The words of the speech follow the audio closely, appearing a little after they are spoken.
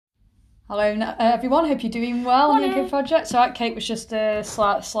Hello everyone, hope you're doing well on the Thenkproject Project. So Kate was just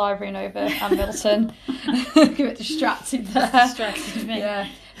slavering over Anne Middleton. A bit distracted there. Distracted me. Yeah.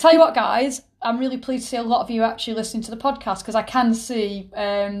 Tell you what guys, I'm really pleased to see a lot of you actually listening to the podcast, because I can see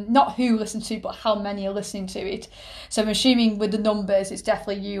not who listen to but how many are listening to it. So I'm assuming with the numbers it's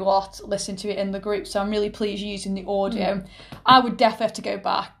definitely you lot listening to it in the group, so I'm really pleased you're using the audio. I would definitely have to go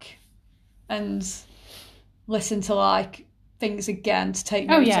back and listen to things again to take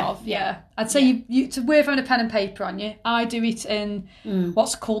notes of. Yeah. I'd say you to worth having a pen and paper on you. I do it in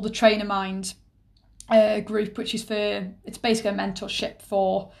what's called the Trainer Mind group, which is it's basically a mentorship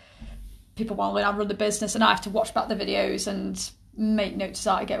for people want to learn how to run the business, and I have to watch back the videos and make notes as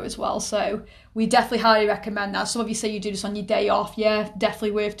I go as well. So we definitely highly recommend that. Some of you say you do this on your day off. Yeah,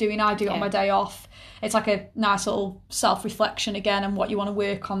 definitely worth doing. I do it on my day off. It's like a nice little self-reflection again and what you want to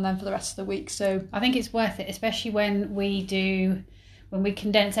work on then for the rest of the week. So I think it's worth it, especially when we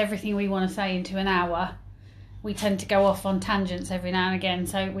condense everything we want to say into an hour. We tend to go off on tangents every now and again,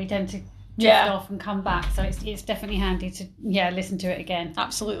 so we tend to drift off and come back. So it's definitely handy to listen to it again.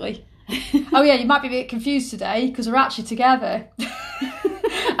 Absolutely. Oh yeah, you might be a bit confused today because we're actually together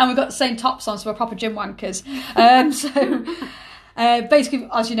and we've got the same tops on, so we're proper gym wankers. Basically,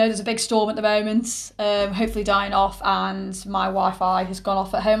 as you know, there's a big storm at the moment, hopefully dying off, and my Wi-Fi has gone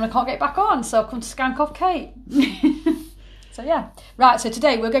off at home and I can't get it back on, so I've come to skank off Kate. So yeah, right, so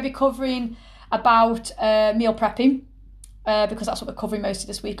today we're going to be covering about meal prepping, because that's what we're covering most of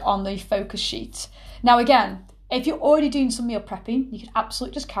this week on the focus sheet. Now again, if you're already doing some meal prepping, you can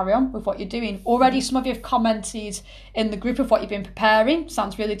absolutely just carry on with what you're doing. Already some of you have commented in the group of what you've been preparing.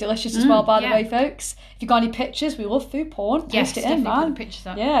 Sounds really delicious as well, by the way, folks. If you've got any pictures, we love food porn. Yes, post it in, man. Put the pictures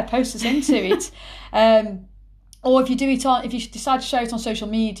up. Yeah, post us into it. Or if you decide to share it on social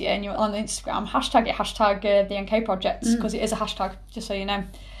media and you're on Instagram, hashtag it, the thenkproject, because it is a hashtag, just so you know.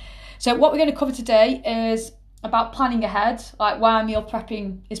 So what we're going to cover today is about planning ahead, like why meal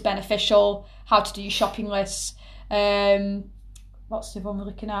prepping is beneficial, how to do your shopping lists, what's the one we're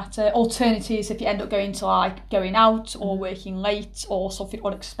looking at? Alternatives if you end up going out or working late or something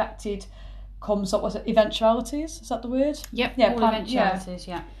unexpected comes up. Was it eventualities? Is that the word? Yep. Yeah, eventualities.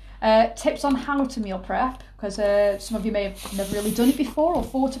 Yeah. Tips on how to meal prep, because some of you may have never really done it before or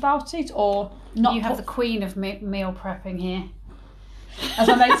thought about it or not. You have the queen of meal prepping here. As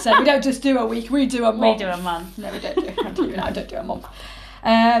my mate said, we don't just do a week, we do a month. We do a month. No, we don't do. I don't do a month.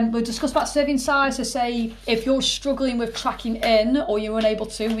 We'll discuss about serving size. So say if you're struggling with tracking in or you're unable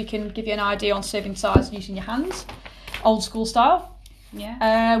to, we can give you an idea on serving size using your hands, old school style.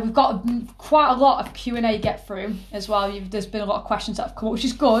 Yeah. We've got quite a lot of Q&A to get through as well. There's been a lot of questions that have come up, which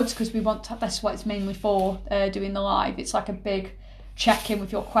is good because that's what it's mainly for, doing the live. It's like a big check-in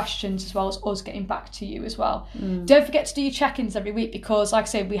with your questions as well as us getting back to you as well. Don't forget to do your check-ins every week because, like I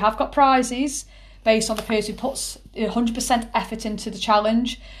say, we have got prizes based on the person who puts 100% effort into the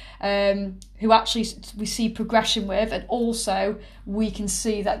challenge, who actually we see progression with, and also we can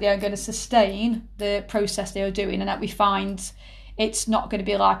see that they are going to sustain the process they are doing, and that we find it's not going to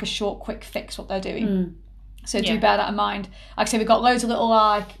be like a short quick fix what they're doing. So do bear that in mind. Like I say, we've got loads of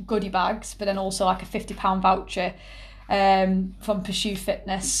little goodie bags, but then also like a £50 voucher from Pursue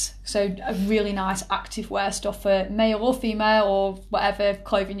Fitness, so a really nice active wear stuff for male or female or whatever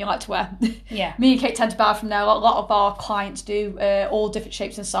clothing you like to wear. Yeah. Me and Kate tend to buy from there. A lot of our clients do, all different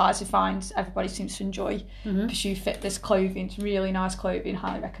shapes and sizes. We find everybody seems to enjoy Pursue Fitness clothing. It's really nice clothing,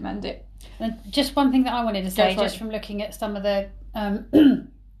 highly recommend it. And just one thing that I wanted to say, just from looking at some of the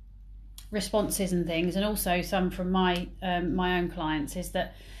responses and things, and also some from my own clients, is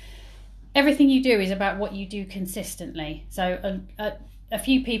that everything you do is about what you do consistently. So a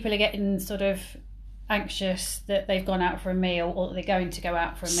few people are getting sort of anxious that they've gone out for a meal or that they're going to go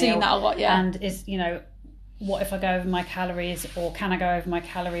out for a meal. Seen that a lot, yeah. And what if I go over my calories, or can I go over my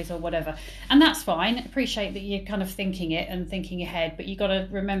calories, or whatever. And that's fine. Appreciate that you're kind of thinking it and thinking ahead, but you've got to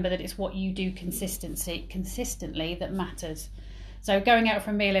remember that it's what you do consistently that matters. So going out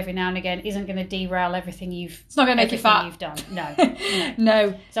for a meal every now and again isn't going to derail everything It's not going to make you fat. You've done. No.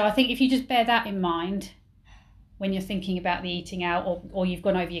 No. So I think if you just bear that in mind when you're thinking about the eating out, or you've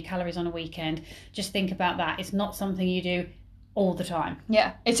gone over your calories on a weekend, just think about that. It's not something you do all the time.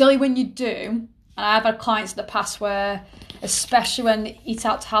 Yeah, it's only when you do. And I've had clients in the past where, especially when the Eat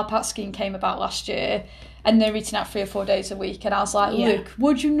Out to Help Out scheme came about last year, and they're eating out 3 or 4 days a week, and I was like, look,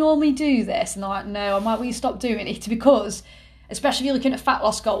 would you normally do this? And they're like, no. I'm like, will you stop doing it? Because especially if you're looking at fat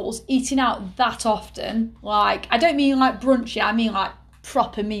loss goals, eating out that often, like, I don't mean like brunch, I mean like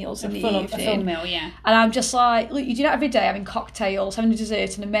proper meals in the evening. A full meal, yeah. And I'm just like, look, you do that every day, having cocktails, having a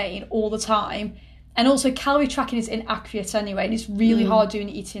dessert and a main all the time. And also calorie tracking is inaccurate anyway, and it's really hard doing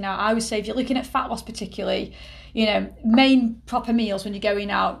eating out. I would say if you're looking at fat loss particularly, you know, main proper meals when you're going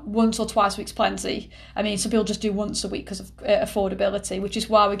out, once or twice a week's plenty. I mean, some people just do once a week because of affordability, which is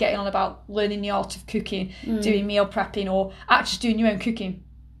why we're getting on about learning the art of cooking, doing meal prepping, or actually doing your own cooking.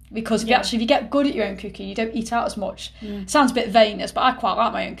 Because if you get good at your own cooking, you don't eat out as much. Sounds a bit vainous, but I quite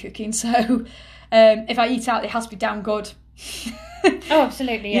like my own cooking. So if I eat out, it has to be damn good. Oh,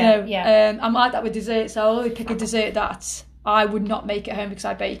 absolutely, yeah. I'm like that with desserts. So I'll only pick a dessert that I would not make at home because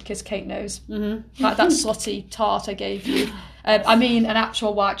I bake, as Kate knows. Like that slutty tart I gave you. I mean an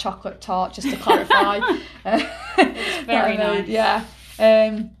actual white chocolate tart, just to clarify. It's very nice. Yeah.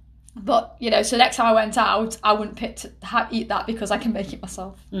 But, you know, so next time I went out, I wouldn't pick to eat that because I can make it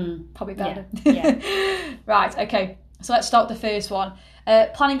myself. Probably better. Yeah. Right, okay. So let's start with the first one.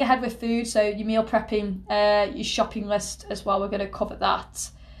 Planning ahead with food, so your meal prepping, your shopping list as well, we're going to cover that.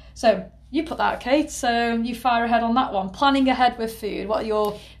 So you put that, Kate, so you fire ahead on that one. Planning ahead with food, what are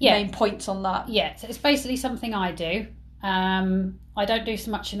your main points on that? Yeah, so it's basically something I do. I don't do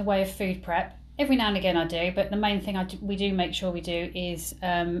so much in the way of food prep. Every now and again I do, but the main thing we do make sure we do is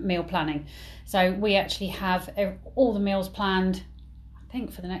meal planning. So we actually have all the meals planned, I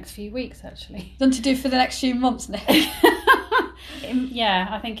think, for the next few weeks, actually. Done to do for the next few months, Nick? Yeah,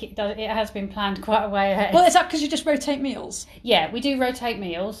 I think it does. It has been planned quite a way ahead. Well, is that because you just rotate meals? Yeah, we do rotate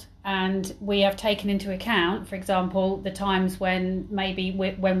meals, and we have taken into account, for example, the times when maybe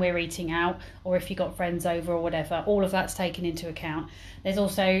when we're eating out, or if you've got friends over or whatever. All of that's taken into account. There's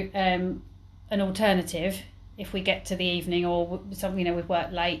also an alternative if we get to the evening or something, you know, we've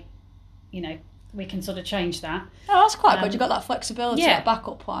worked late, you know, we can sort of change that. Oh, that's quite good. You've got that flexibility, that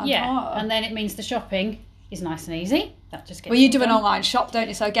backup plan. Yeah, oh. And then it means the shopping is nice and easy. That just gets. Well, you do an online shop, don't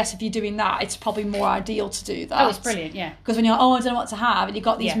you? So I guess if you're doing that, it's probably more ideal to do that. Oh, it's brilliant, yeah. Because when you're like, I don't know what to have, and you've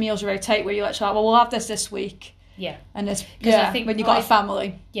got these meals you rotate where you're like, well, we'll have this week. Yeah. And this, I think when you've got a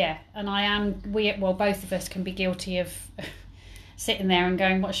family. Yeah, and both of us can be guilty of sitting there and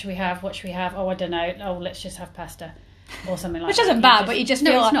going, what should we have? Oh, I don't know. Oh, let's just have pasta. Or something like Which that. Which isn't bad, but you just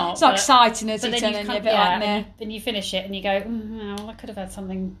feel like it's not exciting, is it? And then you're a bit like, meh. Then you finish it and you go, well, I could have had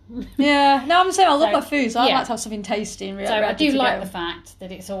something. Yeah, no, I'm saying I love my food, so I'd like to have something tasty and so I do like the fact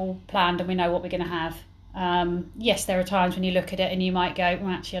that it's all planned and we know what we're going to have. Yes, there are times when you look at it and you might go,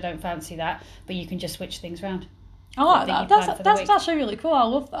 well, actually, I don't fancy that, but you can just switch things around. I like that. That's actually really cool. I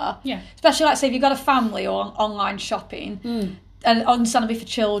love that. Yeah. Especially, like, say, if you've got a family or online shopping, and understandably for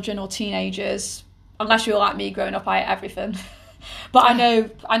children or teenagers, unless you were like me growing up, I ate everything. But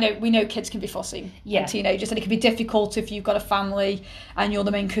we know kids can be fussy, and teenagers, and it can be difficult if you've got a family and you're the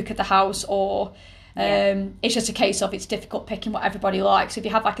main cook at the house, or it's just a case of it's difficult picking what everybody likes. If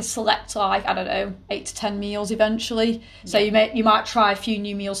you have like a select, like, I don't know, 8 to 10 meals eventually, so you might try a few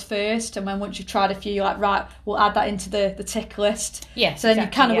new meals first, and then once you've tried a few, you're like, right, we'll add that into the tick list. Yes, so then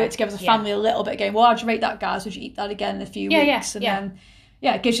you kind of work together as a family a little bit, going, well, how'd you rate that, guys? Would you eat that again in a few weeks? And then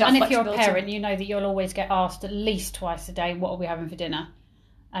it gives you that and flexibility. If you're a parent, you know that you'll always get asked at least twice a day, what are we having for dinner?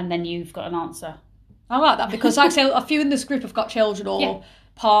 And then you've got an answer. I like that, because like I say, a few in this group have got children or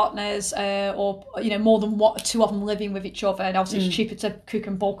partners, or, you know, more than two of them living with each other, and obviously it's cheaper to cook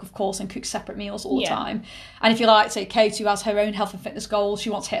in bulk, of course, and cook separate meals all the time. And if you like, say, Kate, who has her own health and fitness goals, she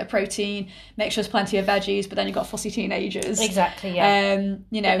wants to hit a protein, make sure there's plenty of veggies, but then you've got fussy teenagers. Exactly,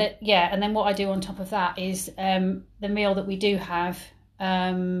 you know. And then what I do on top of that is the meal that we do have,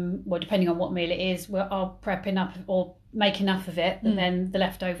 well, depending on what meal it is, I'll prep enough or make enough of it, and then the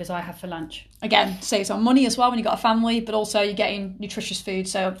leftovers I have for lunch. Again, saves on money as well when you've got a family, but also you're getting nutritious food,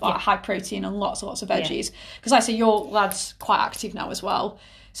 so like high protein and lots of veggies. Because I say your lad's quite active now as well,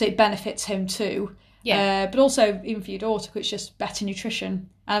 so it benefits him too. But also even for your daughter, it's just better nutrition.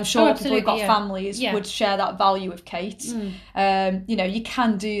 And I'm sure people who've got families would share that value with Kate. You know, you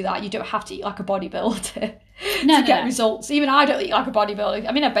can do that. You don't have to eat like a bodybuilder to get results. Even I don't eat like a bodybuilder.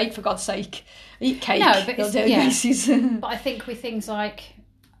 I mean, I bake, for God's sake. I eat cake. No, but but I think with things like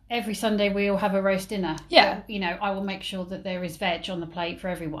every Sunday we all have a roast dinner. Yeah. So, you know, I will make sure that there is veg on the plate for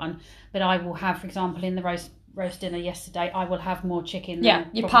everyone. But I will have, for example, in the roast dinner yesterday, I will have more chicken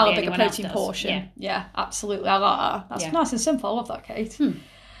than you pile a bigger protein portion. Yeah, absolutely. I like that. That's nice and simple. I love that, Kate.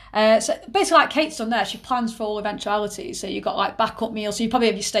 So basically, like Kate's done there, she plans for all eventualities. So you've got like backup meals, so you probably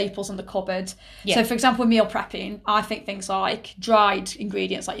have your staples in the cupboard. So for example, with meal prepping, I think things like dried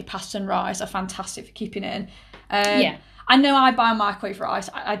ingredients like your pasta and rice are fantastic for keeping in. I know I buy microwave rice,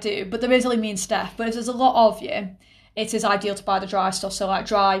 I do, but there is only me and Steph. But if there's a lot of you, it is ideal to buy the dry stuff. So like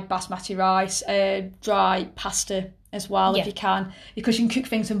dry basmati rice, dry pasta as well, if you can, because you can cook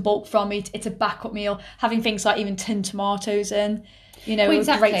things in bulk from it. It's a backup meal. Having things like even tinned tomatoes in Well,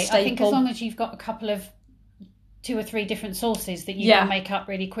 exactly. a great staple. I think as long as you've got a couple of 2 or 3 different sauces that you can make up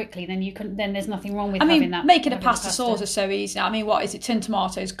really quickly, then there's nothing wrong with having that. Making a pasta sauce is so easy. What is it? Tin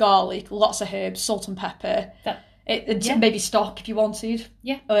tomatoes, garlic, lots of herbs, salt and pepper. Maybe stock if you wanted.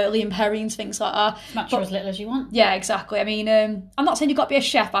 Yeah. Lean herrings, things like that. As much or as little as you want. Yeah, exactly. I'm not saying you've got to be a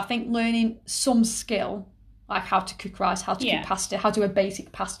chef, but I think learning some skill, like how to cook rice, how to cook pasta, how to do a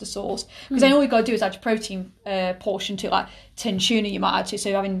basic pasta sauce. Because then all you've got to do is add your protein portion to, like tinned tuna you might add to.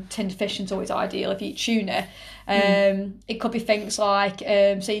 So having tinned fish is always ideal if you eat tuna. It could be things like,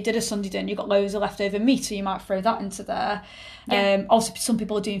 say you did a Sunday dinner, you've got loads of leftover meat, so you might throw that into there. Also, some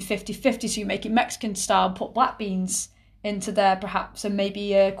people are doing 50-50, so you make it Mexican style, put black beans into there perhaps, and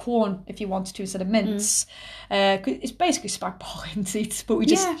maybe corn if you wanted to instead of mince. It's basically spag bol, isn't it? But you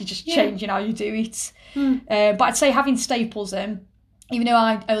just changing how you do it. But I'd say having staples in, even though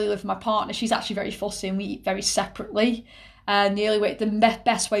I only live with my partner, she's actually very fussy and we eat very separately. And the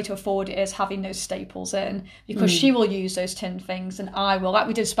best way to afford it is having those staples in, because she will use those tinned things and I will. Like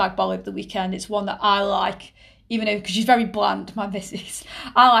we did spag bol over the weekend. It's one that I like, even though, because she's very bland, my missus.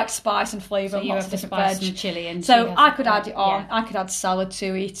 I like spice and flavour and lots of different veg. And chilli, and so I could add it on. I could add salad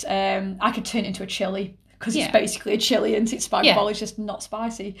to it. I could turn it into a chilli, because it's basically a chilli, and it's spag bol. It's just not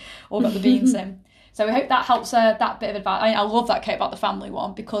spicy or got the beans in. So we hope that helps that bit of advice. I love that Kate about the family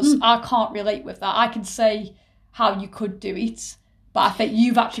one, because I can't relate with that. I can say how you could do it, but I think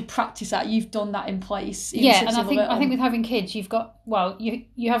you've actually practiced that. You've done that in place. And I think with having kids, you've got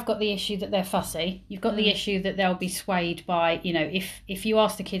you have got the issue that they're fussy. You've got the issue that they'll be swayed by, if you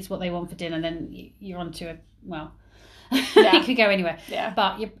ask the kids what they want for dinner, then you're onto it could go anywhere. Yeah.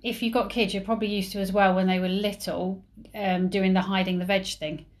 But if you've got kids, you're probably used to as well when they were little, doing the hiding the veg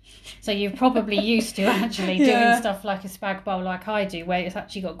thing. So you're probably used to actually doing stuff like a spag bol, like I do, where it's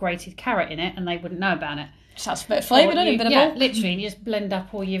actually got grated carrot in it, and they wouldn't know about it. Just has a bit of flavour, doesn't it? Literally, you just blend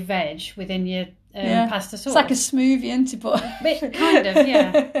up all your veg within your pasta sauce. It's like a smoothie, isn't it? But kind of,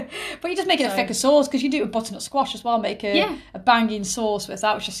 yeah. But you're just making a thicker sauce, because you do it with butternut squash as well. Make a banging sauce with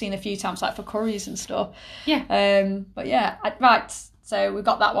that, which I've seen a few times, like for curries and stuff. Yeah. Right. So we've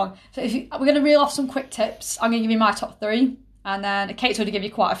got that one. So we're going to reel off some quick tips. I'm going to give you my top 3. And then Kate's already given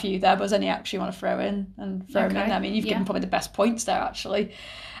you quite a few there, but there's any extra you want to throw in and throw them in. I mean, you've given probably the best points there, actually.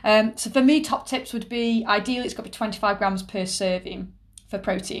 So for me, top tips would be, ideally, it's got to be 25 grams per serving for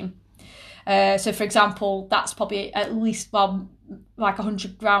protein. So, for example, that's probably at least, like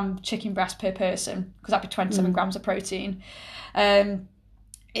 100 gram chicken breast per person, because that'd be 27 grams of protein.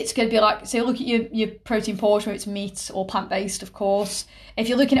 It's going to be like, so look at your protein portion, whether it's meat or plant-based, of course. If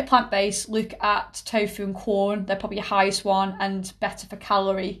you're looking at plant-based, look at tofu and corn. They're probably your highest one and better for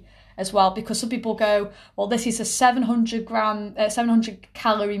calorie as well, because some people go, well, this is a 700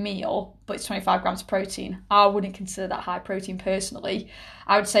 calorie meal, but it's 25 grams of protein. I wouldn't consider that high protein personally.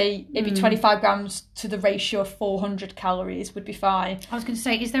 I would say it'd be 25 grams to the ratio of 400 calories would be fine. I was going to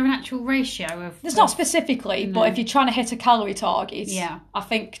say, is there an actual ratio of... There's not specifically, but if you're trying to hit a calorie target, I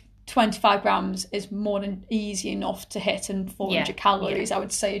think 25 grams is more than easy enough to hit, and 400 calories I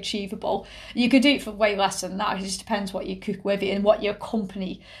would say achievable. You could do it for way less than that. It just depends what you cook with it and what you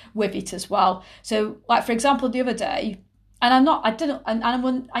accompany with it as well. So, like for example, the other day, and I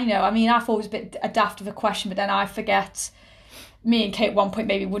thought it was a bit daft of a question, but then I forget. Me and Kate at one point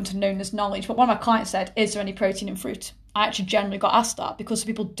maybe wouldn't have known this knowledge, but one of my clients said, "Is there any protein in fruit?" I actually generally got asked that, because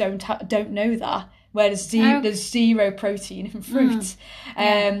people don't know that. Where there's zero protein in fruit.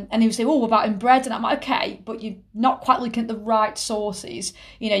 And he would say, what about in bread? And I'm like, okay, but you're not quite looking at the right sources.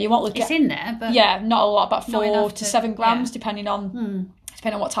 You won't look at... It's in there, but... Yeah, not a lot, about 4 to 7 grams, depending on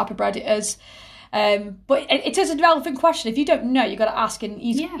what type of bread it is. But it is a relevant question. If you don't know, you've got to ask. And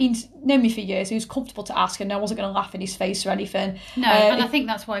he's known me for years. He was comfortable to ask, and I wasn't going to laugh in his face or anything. No, and I think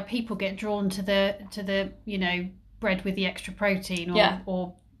that's why people get drawn to the bread with the extra protein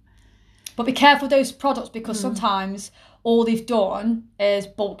or But be careful with those products, because sometimes all they've done is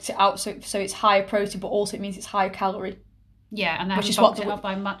bulked it out so it's higher protein, but also it means it's higher calorie. Yeah, and they haven't bulked it up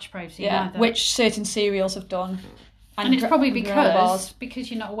by much protein either. Which certain cereals have done. And it's probably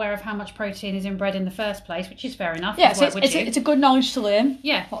because you're not aware of how much protein is in bread in the first place, which is fair enough. Yeah, so it's a good knowledge to learn.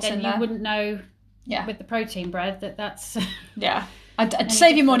 Yeah, then you wouldn't know with the protein bread that's... Yeah. I'd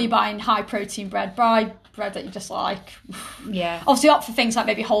save your money buying high protein bread. Buy bread that you just like. Yeah. Obviously opt for things like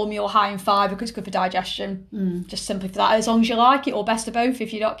maybe wholemeal, high in fibre, because it's good for digestion. Just simply for that, as long as you like it, or best of both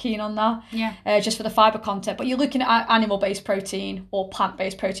if you're not keen on that. Yeah. Just for the fibre content. But you're looking at animal-based protein or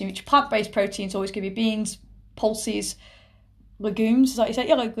plant-based protein, which plant-based protein is always going to be beans, pulses, legumes, is that what you say?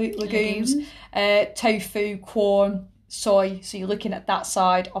 Yeah, legumes. Tofu, corn, soy, so you're looking at that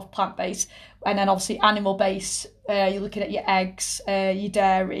side of plant-based. And then obviously animal-based, you're looking at your eggs, your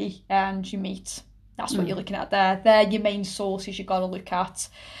dairy and your meat. That's what you're looking at there. They're your main sources you've got to look at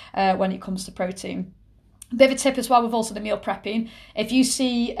when it comes to protein. Bit of a tip as well with also the meal prepping. If you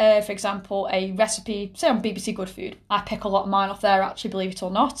see, for example, a recipe, say on BBC Good Food, I pick a lot of mine off there, actually, believe it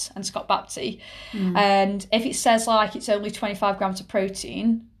or not, and Scott Baptiste. And if it says like it's only 25 grams of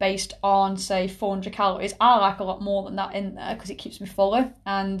protein based on, say, 400 calories, I like a lot more than that in there because it keeps me fuller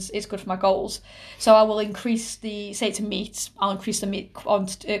and it's good for my goals. So I will increase say it's a meat, I'll increase the meat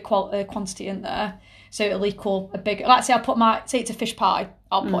quantity in there. So it'll equal a bigger, like say say it's a fish pie,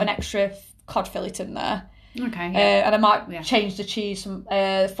 I'll put an extra cod fillet in there. Okay. And I might change the cheese from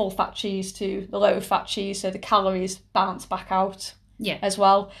full fat cheese to the low fat cheese, so the calories balance back out as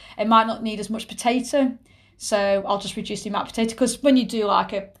well. It might not need as much potato, so I'll just reduce the amount of potato, because when you do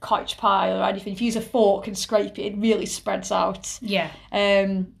like a cottage pie or anything, if you use a fork and scrape it, it really spreads out. Yeah.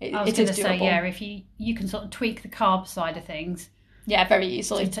 I was going to say, if you can sort of tweak the carb side of things. Yeah, very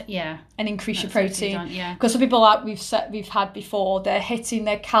easily. And increase your protein. Because some people like we've had before, they're hitting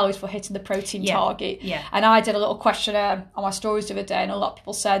their calories for hitting the protein target. Yeah. And I did a little questionnaire on my stories the other day, and a lot of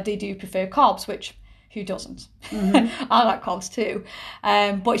people said they do prefer carbs, which who doesn't? I like carbs too.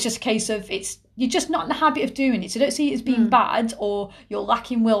 But it's just a case of you're just not in the habit of doing it. So don't see it as being bad or you're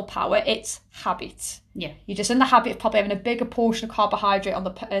lacking willpower. It's habit. Yeah. You're just in the habit of probably having a bigger portion of carbohydrate on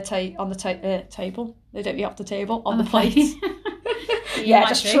the table. They don't be off the table, on the plate.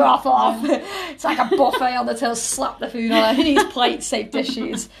 Just trough off. It's like a buffet on the table, slap the food on. Who needs plates, save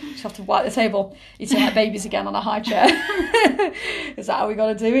dishes? Just have to wipe the table, eating like babies again on a high chair. Is that how we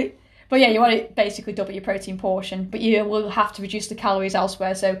got to do it? But yeah, you want to basically double your protein portion, but you will have to reduce the calories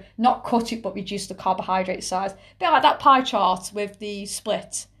elsewhere. So not cut it, but reduce the carbohydrate size. A bit like that pie chart with the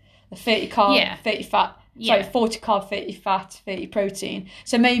split, the 30 carb, 30 fat. Sorry, 40 carb, 30 fat, 30 protein.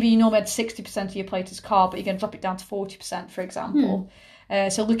 So maybe you normally had 60% of your plate as carb, but you're going to drop it down to 40%, for example.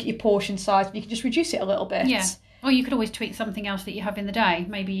 So look at your portion size, but you can just reduce it a little bit. Yeah. Or you could always tweak something else that you have in the day.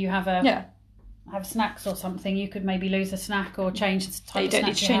 Maybe you have have snacks or something. You could maybe lose a snack or change the type of snack. You don't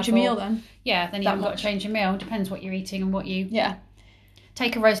need to change your meal then. Yeah, then you haven't got to change your meal. Depends what you're eating and what you... Yeah.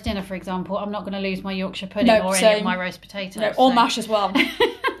 Take a roast dinner, for example. I'm not going to lose my Yorkshire pudding or any of my roast potatoes. Or mash as well.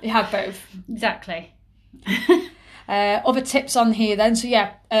 You have both. Exactly. Other tips on here then. So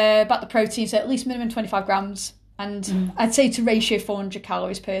about the protein. So at least minimum 25 grams. And I'd say to ratio 400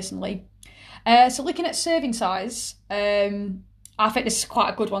 calories personally. So looking at serving size, I think this is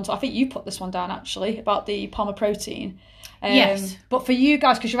quite a good one. So I think you put this one down actually about the palm of protein. Yes. But for you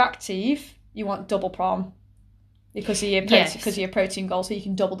guys, because you're active, you want double palm because of your protein goal, so you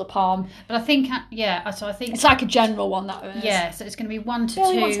can double the palm. But I think so I think it's like a general one that is. Yeah. So it's going to be 1 to 2.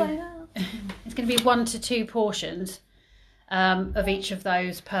 It's going to be 1 to 2 portions of each of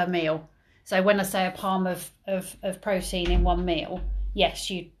those per meal. So when I say a palm of protein in one meal, yes,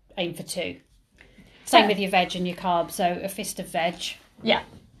 you aim for 2. Same with your veg and your carbs. So a fist of veg. Yeah.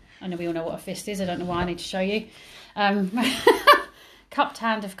 I know we all know what a fist is. I don't know why I need to show you. Cupped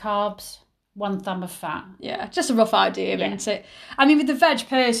hand of carbs, 1 thumb of fat. Yeah, just a rough idea, isn't it? I mean, with the veg,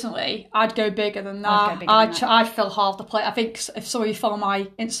 personally, I'd go bigger than that. I fill half the plate. I think if some of you follow my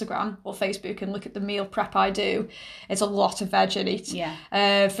Instagram or Facebook and look at the meal prep I do, it's a lot of veg in it.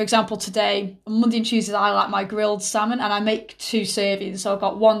 Yeah. For example, today, on Monday and Tuesdays, I like my grilled salmon, and I make 2 servings. So I've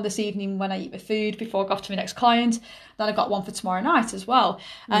got one this evening when I eat my food before I go off to my next client. Then I've got one for tomorrow night as well.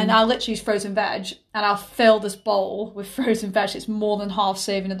 And I literally use frozen veg, and I'll fill this bowl with frozen veg. It's more than half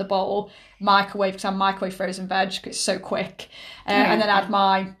serving of the bowl. Microwave, because I microwave frozen veg because it's so quick. And then add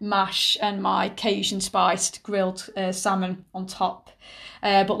my mash and my Cajun spiced grilled salmon on top.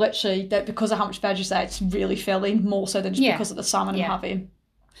 But literally, because of how much veg is there, it's really filling, more so than just because of the salmon I'm having.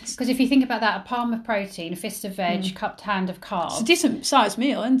 Because if you think about that, a palm of protein, a fist of veg, cupped hand of carbs. It's a decent sized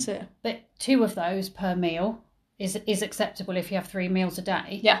meal, isn't it? But 2 of those per meal is acceptable if you have 3 meals a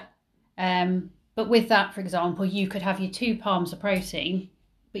day. Yeah. But with that, for example, you could have your 2 palms of protein,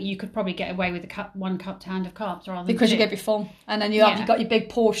 but you could probably get away with 1 cupped hand of carbs rather than because 2. you get your full, and then you've got your big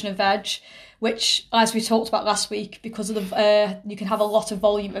portion of veg, which, as we talked about last week, because of the you can have a lot of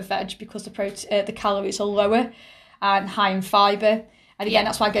volume of veg because the calories are lower and high in fibre. And again,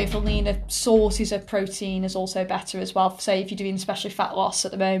 that's why going for leaner sources of protein is also better as well. Say if you're doing especially fat loss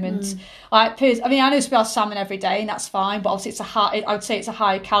at the moment, I know it's about salmon every day, and that's fine. But obviously, I would say it's a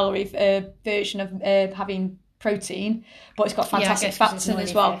high calorie version of having protein, but it's got fantastic guess fats in it's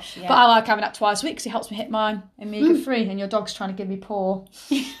as an well. oily fish, yeah. But I like having that twice a week because it helps me hit my omega-3, and your dog's trying to give me paw.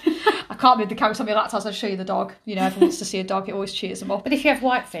 I can't move the camera on my lactose. I'll show you the dog. You know, everyone wants to see a dog. It always cheers them up. But if you have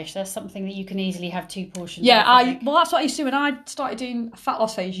whitefish, that's something that you can easily have 2 portions. Yeah, well, that's what I used to do when I started doing a fat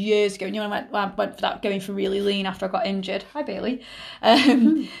loss phase years ago. And you know, I went for that, going for really lean after I got injured. Hi, Bailey.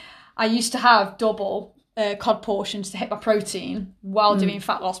 I used to have double cod portions to hit my protein while doing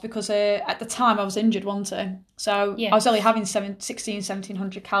fat loss because at the time I was injured, wasn't I? So I was only having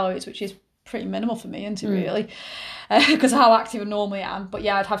 1,700 calories, which is pretty minimal for me, isn't it, really? Because of how active I normally am. But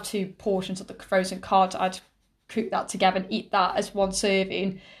yeah, I'd have 2 portions of the frozen cod. I'd cook that together and eat that as one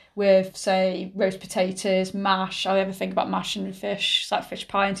serving with, say, roast potatoes, mash. I ever think about mashing fish. It's like fish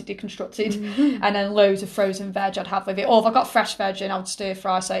pie into deconstructed. And then loads of frozen veg I'd have with it. Or if I got fresh veg in, I would stir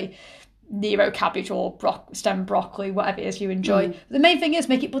fry, say, Nero cabbage or stem broccoli, whatever it is you enjoy. But the main thing is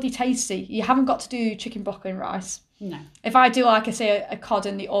make it bloody tasty. You haven't got to do chicken, broccoli and rice. No. If I do, like I say, a cod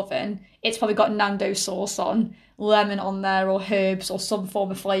in the oven, it's probably got Nando sauce on, lemon on there, or herbs, or some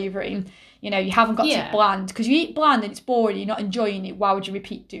form of flavouring. You know, you haven't got to bland. Because you eat bland and it's boring, you're not enjoying it, why would you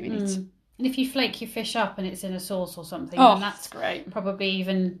repeat doing it? And if you flake your fish up and it's in a sauce or something, then that's great. Probably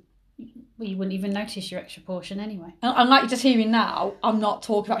even... Well, you wouldn't even notice your extra portion anyway. And like you're just hearing now, I'm not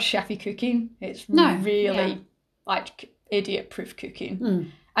talking about chefy cooking. It's really like idiot-proof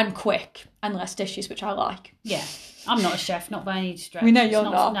cooking. And quick and less dishes, which I like. Yeah. I'm not a chef, not by any stretch. We know you're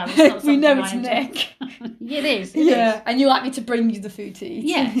not. No, it's not we know it's enjoy. Nick. It is. And you like me to bring you the food to eat.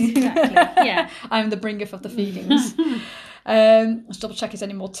 Yes, exactly. Yeah. I'm the bringer of the feedings. Let's double check if there's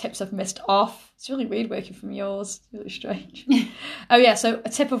any more tips I've missed off. It's really weird working from yours. It's really strange. Oh yeah, so a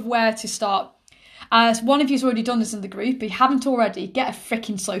tip of where to start. As one of you's already done this in the group, but if you haven't already, get a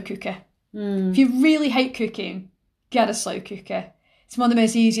freaking slow cooker. If you really hate cooking, get a slow cooker. It's one of the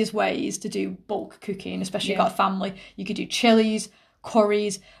most easiest ways to do bulk cooking, especially if you've got a family. You could do chilies,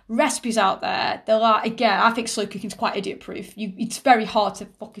 curries, recipes out there. They're like, again, I think slow cooking is quite idiot-proof. It's very hard to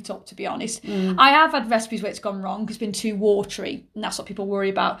fuck it up, to be honest. I have had recipes where it's gone wrong, it's been too watery, and that's what people worry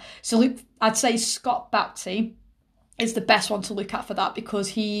about. So I'd say Scott Bapty is the best one to look at for that, because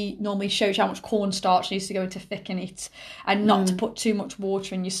he normally shows you how much cornstarch needs to go into thicken it, and not to put too much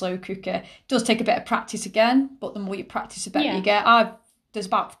water in your slow cooker. It does take a bit of practice again, but the more you practice, the better you get. There's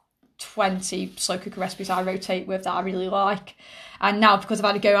about 20 slow cooker recipes I rotate with that I really like. And now, because I've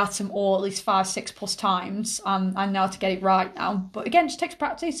had to go at them all at least 5, 6 plus times, I know how to get it right now. But again, it just takes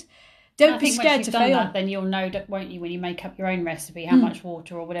practice. Don't be scared to fail. That, then you'll know, won't you, when you make up your own recipe, how much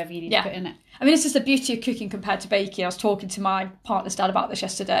water or whatever you need to put in it. I mean, this is the beauty of cooking compared to baking. I was talking to my partner's dad about this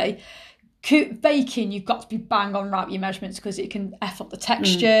yesterday. Baking, you've got to be bang on right with your measurements, because it can F up the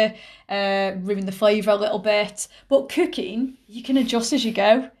texture, ruin the flavour a little bit. But cooking, you can adjust as you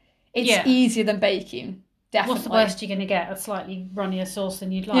go. It's easier than baking. Definitely. What's the worst you're going to get? A slightly runnier sauce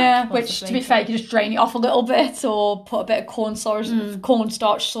than you'd like. Yeah, possibly. Which, to be fair, you can just drain it off a little bit, or put a bit of cornstarch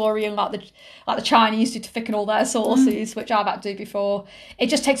slurry in, like the Chinese do to thicken all their sauces, which I've had to do before. It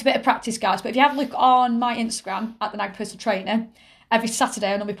just takes a bit of practice, guys. But if you have a look on my Instagram at the Nag Personal Trainer, every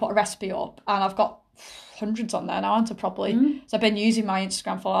Saturday I normally put a recipe up, and I've got hundreds on there now, aren't I, probably? So I've been using my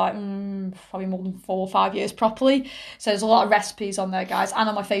Instagram for like probably more than 4 or 5 years properly. So there's a lot of recipes on there, guys, and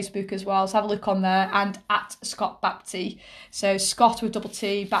on my Facebook as well. So have a look on there, and at Scott Bapty. So Scott with double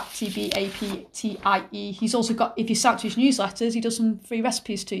T, Bapty, Baptie. He's also got, if you sign up to his newsletters, he does some free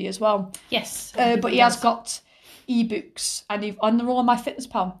recipes to you as well. Yes. But he has got ebooks, and they're all on my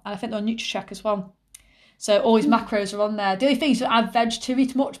FitnessPal, and I think they're on NutriCheck as well. So all his macros are on there. The only thing is you don't add veg to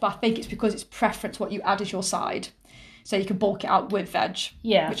it much, but I think it's because it's preference what you add as your side. So you can bulk it out with veg,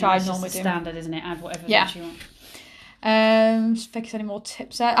 which I normally do. Standard, isn't it? Add whatever veg you want. Just think of any more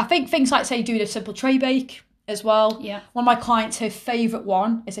tips there. I think things like, say, doing a simple tray bake as well. Yeah. One of my clients, her favourite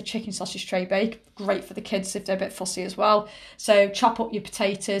one is a chicken sausage tray bake. Great for the kids if they're a bit fussy as well. So chop up your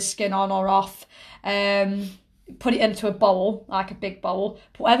potatoes, skin on or off. Put it into a bowl, like a big bowl.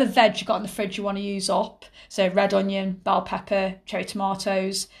 Put whatever veg you got in the fridge you want to use up. So red onion, bell pepper, cherry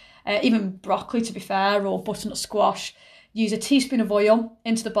tomatoes, even broccoli, to be fair, or butternut squash. Use a teaspoon of oil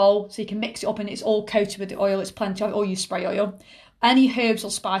into the bowl so you can mix it up, and it's all coated with the oil. It's plenty of, or use spray oil. Any herbs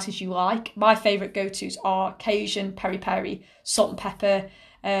or spices you like. My favourite go-tos are Cajun, peri-peri, salt and pepper,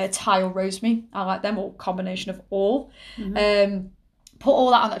 Thai or rosemary. I like them, or combination of all. Put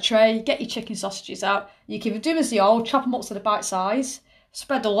all that on a tray, get your chicken sausages out. You can do them as they are, chop them up to the bite size,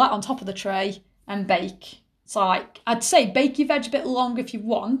 spread all that on top of the tray, and bake. It's like, I'd say bake your veg a bit longer if you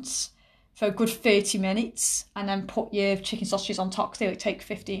want, for a good 30 minutes, and then put your chicken sausages on top, because they take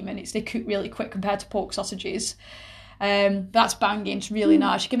 15 minutes. They cook really quick compared to pork sausages. That's banging, it's really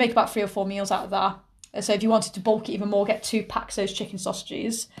nice. You can make about 3 or 4 meals out of that. So if you wanted to bulk it even more, get 2 packs of those chicken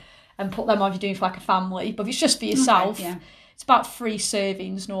sausages and put them on if you're doing for like a family. But if it's just for yourself, it's about 3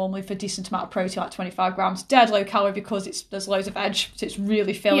 servings normally for a decent amount of protein, like 25 grams. Dead low calorie because there's loads of veg, so it's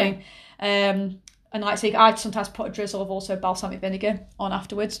really filling. And like I say, I sometimes put a drizzle of also balsamic vinegar on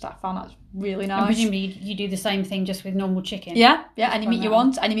afterwards. I found that really nice. And presumably you do the same thing just with normal chicken. Yeah, any meat you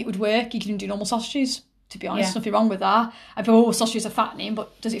want. Any meat would work. You can do normal sausages, to be honest. Nothing wrong with that. I thought, sausages are fattening,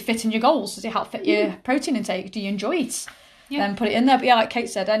 but does it fit in your goals? Does it help fit your protein intake? Do you enjoy it? Then put it in there. But like Kate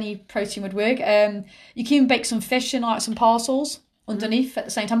said, any protein would work. You can bake some fish in like some parcels underneath at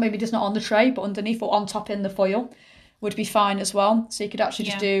the same time. Maybe just not on the tray, but underneath or on top in the foil would be fine as well. So you could actually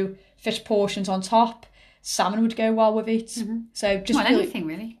just do fish portions on top. Salmon would go well with it. So just anything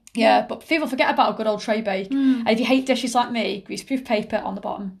really. Yeah, but people forget about a good old tray bake. And if you hate dishes like me, greaseproof paper on the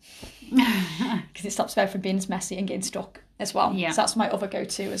bottom because it stops them from being as messy and getting stuck as well. So that's my other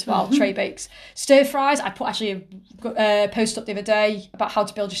go-to as well. Tray bakes, stir fries. I put actually a post up the other day about how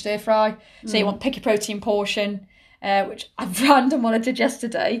to build your stir fry. So you want pick your protein portion, which I random one I did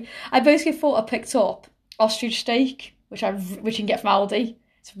yesterday. I basically thought I picked up ostrich steak, which you can get from Aldi.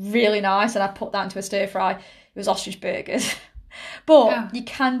 It's really nice, and I put that into a stir fry. It was ostrich burgers. But you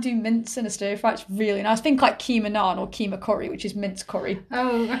can do mince in a stir fry. It's really nice. Think like keema naan or keema curry, which is mince curry.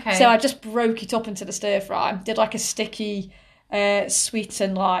 Oh, okay. So I just broke it up into the stir fry. Did like a sticky, sweet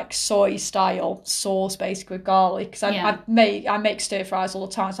and like soy style sauce basically with garlic. Because I make stir fries all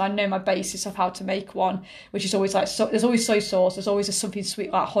the time, so I know my basis of how to make one, which is always like there's always soy sauce. There's always something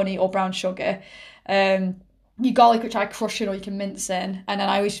sweet like honey or brown sugar. Your garlic, which I crush in or you can mince in, and then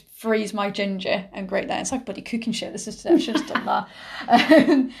I always freeze my ginger and grate that. It's like bloody cooking shit. I should have done that.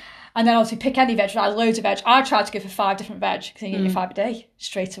 And then obviously pick any veg. I had loads of veg. I tried to go for 5 different veg because you get your 5 a day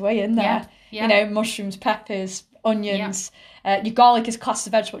straight away in there. You know, mushrooms, peppers, onions. Your garlic is classed as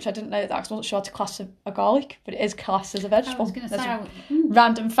a vegetable, which I didn't know that because I wasn't sure how to class a garlic, but it is classed as a vegetable. I was going to say,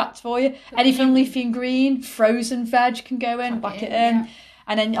 random facts for you. Anything leafy and green, frozen veg can go in, back it in.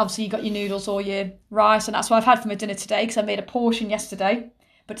 And then obviously you got your noodles or your rice, and that's what I've had for my dinner today because I made a portion yesterday,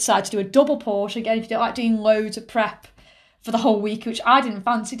 but decided to do a double portion. Again, if you don't like doing loads of prep for the whole week, which I didn't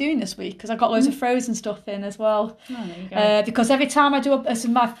fancy doing this week because I got loads of frozen stuff in as well. Oh, there you go. Because every time I do this is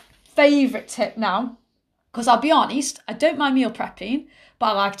my favourite tip now, because I'll be honest, I don't mind meal prepping, but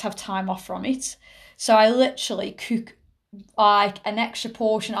I like to have time off from it. So I literally cook like an extra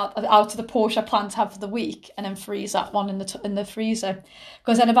portion out of the portion I plan to have for the week and then freeze that one in the freezer,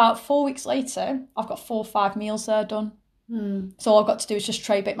 because then about 4 weeks later I've got 4 or 5 meals there done. So all I've got to do is just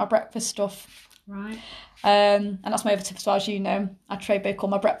tray bake my breakfast stuff, right? And that's my other tip as well. As you know, I tray bake all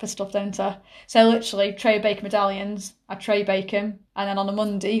my breakfast stuff, don't I? So literally tray bake medallions, I tray bake them, and then on a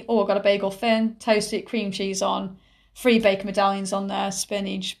Monday I've got a bagel thin, toast it, cream cheese on, 3 bacon medallions on there,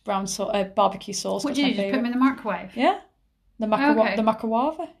 spinach, brown barbecue sauce. What do you do, just put them in the microwave? The microwave,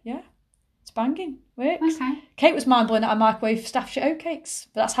 it's banging, works. Okay. Kate was mind blowing at our microwave Staffordshire oatcakes,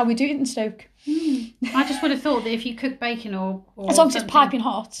 but that's how we do it in Stoke. I just would have thought that if you cook bacon or as long as it's piping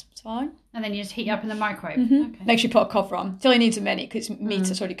hot, it's fine. And then you just heat it up in the microwave. Okay. Make sure you put a cover on. It only needs a minute because meat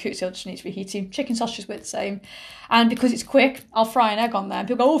is already cooked, so it just needs reheating. Chicken sausages with the same. And because it's quick, I'll fry an egg on there.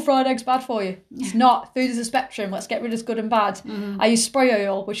 People go, fried egg's bad for you. It's not. Food is a spectrum. Let's get rid of good and bad. I use spray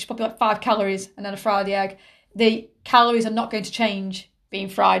oil, which is probably like 5 calories, and then I fry the egg. The calories are not going to change being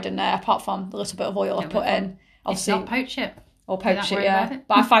fried in there, apart from the little bit of oil I put in. Obviously, it's not poach it. Or poach it,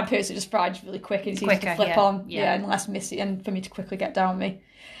 But I find personally just fried really quick and it's easy to flip on. And less messy and for me to quickly get down with me.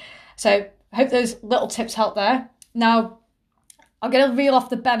 So I hope those little tips help there. Now, I'm going to reel off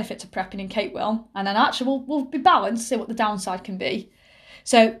the benefits of prepping, and Kate will, and then actually we'll be balanced, see what the downside can be.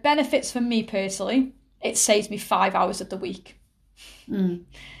 So benefits for me personally, it saves me 5 hours of the week.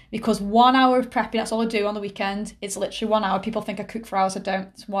 Because 1 hour of prepping, that's all I do on the weekend. It's literally 1 hour. People think I cook for hours. I don't.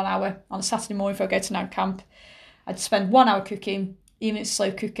 It's 1 hour on a Saturday morning before I go to night camp. I'd spend 1 hour cooking, even if it's a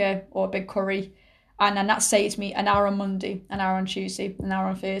slow cooker or a big curry. And then that saves me an hour on Monday, an hour on Tuesday, an hour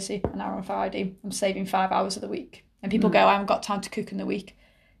on Thursday, an hour on Friday. I'm saving 5 hours of the week. And people go, I haven't got time to cook in the week.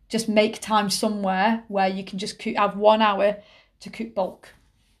 Just make time somewhere where you can just have 1 hour to cook bulk.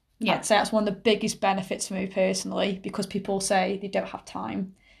 I'd say that's one of the biggest benefits for me personally, because people say they don't have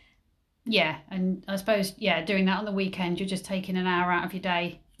time. Yeah, and I suppose, doing that on the weekend, you're just taking an hour out of your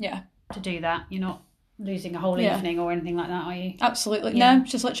day to do that. You're not losing a whole evening or anything like that, are you? Absolutely. No,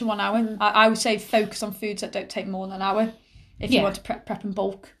 it's just literally 1 hour. I would say focus on foods that don't take more than an hour if you want to prep in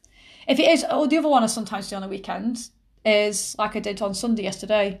bulk. If it is, or the other one I sometimes do on the weekend is, like I did on Sunday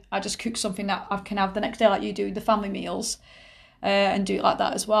yesterday, I just cook something that I can have the next day, like you do, the family meals, and do it like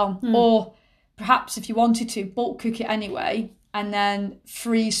that as well. Or perhaps if you wanted to bulk cook it anyway, and then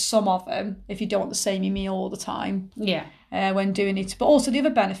freeze some of them if you don't want the same meal all the time. Yeah. When doing it. But also the other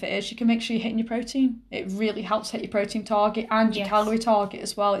benefit is you can make sure you're hitting your protein. It really helps hit your protein target and your calorie target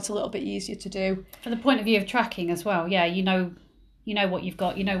as well. It's a little bit easier to do. From the point of view of tracking as well, yeah, you know what you've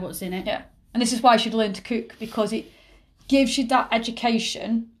got, you know what's in it. Yeah. And this is why you should learn to cook, because it gives you that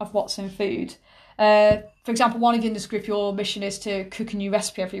education of what's in food. For example, one of you in this group, your mission is to cook a new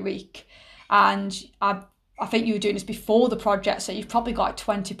recipe every week. And I think you were doing this before the project, so you've probably got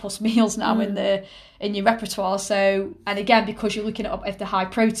 20 plus meals now in your repertoire. So, and again, because you're looking at the high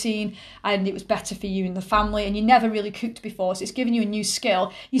protein and it was better for you and the family, and you never really cooked before, so it's giving you a new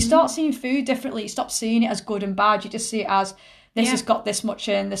skill. You start seeing food differently. You stop seeing it as good and bad. You just see it as this has got this much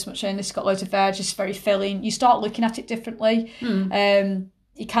in, this has got loads of veg, it's very filling. You start looking at it differently.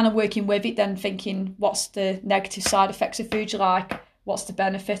 You're kind of working with it, then thinking, what's the negative side effects of food you like? What's the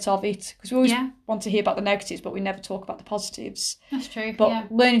benefit of it? Because we always want to hear about the negatives, but we never talk about the positives. That's true.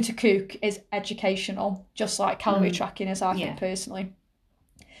 But learning to cook is educational, just like calorie tracking is, I think, personally.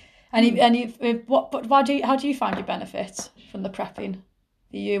 How do you find your benefit from the prepping?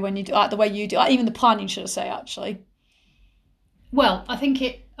 When you do, like the way you do, like even the planning, should I say, actually? Well, I think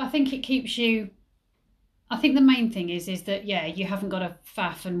it keeps you. I think the main thing is that you haven't got to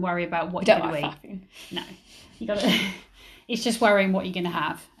faff and worry about what you're going to eat. Faffing. No, you got to. It's just worrying what you're going to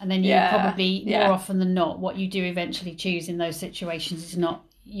have. And then you probably, more often than not, what you do eventually choose in those situations is not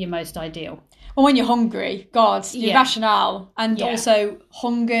your most ideal. Well, when you're hungry, your rationale and also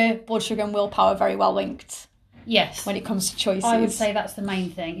hunger, blood sugar and willpower are very well linked. Yes. When it comes to choices. I would say that's the main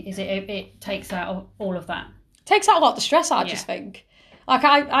thing, is it takes out all of that. Takes out a lot of the stress, I just think. Like,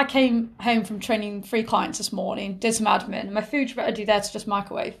 I came home from training 3 clients this morning, did some admin, and my food's ready there to just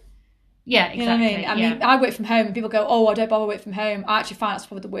microwave. Yeah, exactly. You know what I mean? I work from home and people go, oh, I don't bother work from home. I actually find that's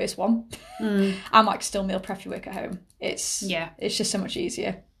probably the worst one. I'm like, still meal prep your work at home. It's just so much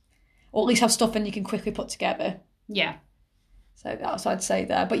easier. Or at least have stuff in you can quickly put together. Yeah. So that's what I'd say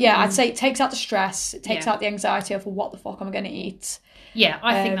there. But I'd say it takes out the stress. It takes out the anxiety of what the fuck am I going to eat. Yeah,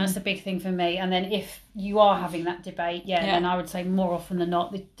 I think that's the big thing for me. And then if you are having that debate, then I would say more often than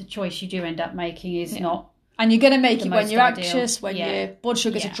not, the choice you do end up making is not. And you're going to make it when you're anxious, when your blood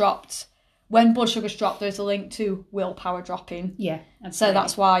sugars are dropped. When blood sugars drop, there's a link to willpower dropping. Yeah, absolutely. So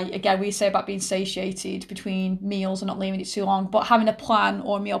that's why, again, we say about being satiated between meals and not leaving it too long. But having a plan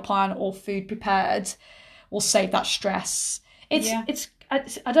or a meal plan or food prepared will save that stress.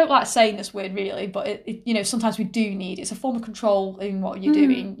 I don't like saying this word really, but it sometimes we do need. It's a form of control in what you're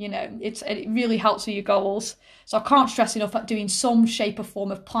doing. It really helps with your goals. So I can't stress enough at doing some shape or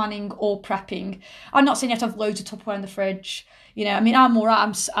form of planning or prepping. I'm not saying you have to have loads of Tupperware in the fridge. I'm all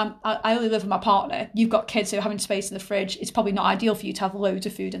right. I only live with my partner. You've got kids, so having space in the fridge, it's probably not ideal for you to have loads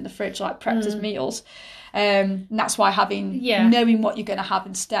of food in the fridge, like prepped as meals. And that's why knowing what you're going to have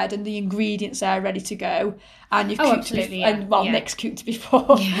instead, and the ingredients there ready to go, and you've cooked Nick's cooked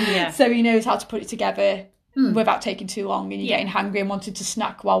before, so he knows how to put it together without taking too long, and you're getting hungry and wanting to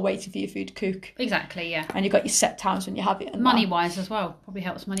snack while waiting for your food to cook. Exactly, yeah. And you've got your set times when you have it. Money wise as well, probably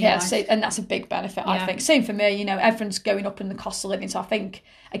helps money wise. Yeah, and that's a big benefit, I think. Same for me, everyone's going up in the cost of living, so I think,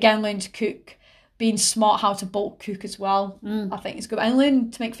 again, learning to cook, being smart how to bulk cook as well, I think it's good. And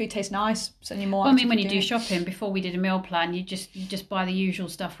learn to make food taste nice, so you're more. Well, I mean, when you do shopping, before we did a meal plan, you just buy the usual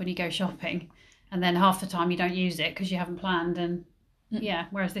stuff when you go shopping, and then half the time you don't use it because you haven't planned. And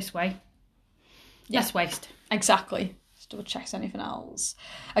whereas this way, less waste. Exactly. Just double check anything else.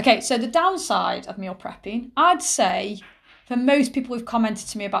 Okay, so the downside of meal prepping, I'd say, for most people who've commented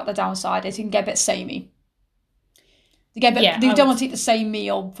to me about the downside, is it can get a bit samey. They don't want to eat the same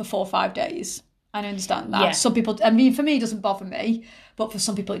meal for 4 or 5 days. I understand that. Some people, for me, it doesn't bother me, but for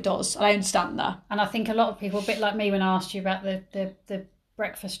some people it does. And I understand that. And I think a lot of people, a bit like me when I asked you about the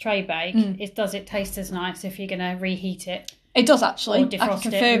breakfast tray bake, does it taste as nice if you're going to reheat it? It does, actually. Or defrost I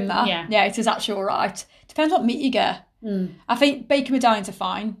can confirm that. Yeah, it is actually all right. Depends what meat you get. I think bacon medallions are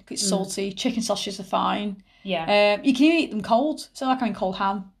fine because it's salty. Chicken sausages are fine. Yeah. You can even eat them cold. So like having cold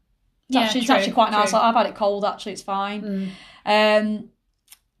ham. It's actually quite nice. I've had it cold, actually. It's fine.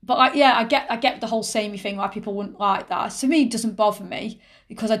 But I get the whole samey thing, why people wouldn't like that. So for me, it doesn't bother me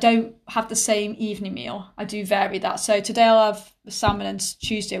because I don't have the same evening meal. I do vary that. So today I'll have salmon and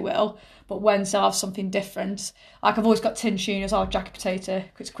Tuesday I will, but Wednesday I'll have something different. Like I've always got tin tunas, I'll have jacket potato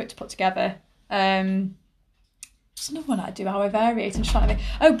because it's quick to put together. There's another one I do, how I vary it. I'm trying to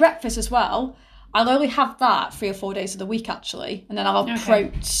think. Breakfast as well. I'll only have that 3 or 4 days of the week actually, and then I'll have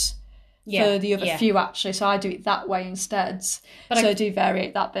proats. for the other few actually, so I do it that way instead. But I do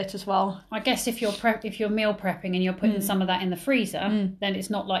vary that bit as well. I guess if you're meal prepping and you're putting some of that in the freezer, then it's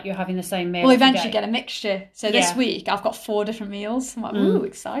not like you're having the same meal. Well, eventually you get a mixture. So this week I've got 4 different meals. I'm like, ooh,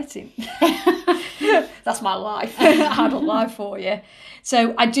 exciting. That's my life. Adult life for you.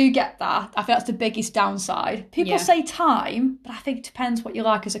 So I do get that. I think that's the biggest downside. People say time, but I think it depends what you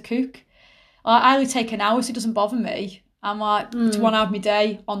like as a cook. I only take an hour, so it doesn't bother me. I'm like, it's 1 hour of my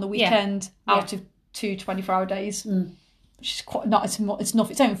day on the weekend out of 2 24-hour days. Which is quite not. It's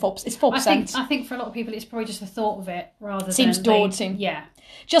nothing. It's only 4%. It's 4%. I think for a lot of people, it's probably just the thought of it rather seems than daunting.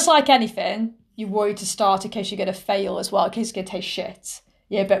 Just like anything, you're worried to start in case you're going to fail as well. In case it's going to taste shit.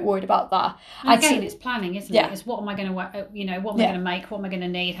 Yeah, a bit worried about that. And again, it's planning, isn't it? It's what am I going to, what am I going to make? What am I going to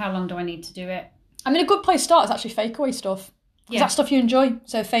need? How long do I need to do it? I mean, a good place to start is actually takeaway stuff. Because that's stuff you enjoy.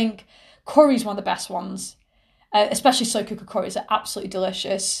 So I think curry's one of the best ones. Especially slow cooker curries are absolutely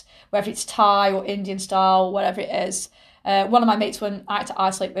delicious, whether it's Thai or Indian style, whatever it is. One of my mates, when I had to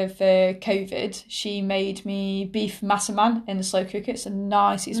isolate with COVID, she made me beef massaman in the slow cooker. It's the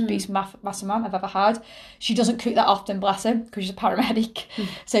nicest beef massaman I've ever had. She doesn't cook that often, bless her, because she's a paramedic.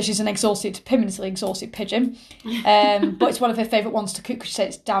 So she's an permanently exhausted pigeon. But it's one of her favourite ones to cook because she said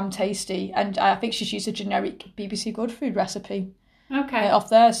it's damn tasty. And I think she's used a generic BBC Good Food recipe off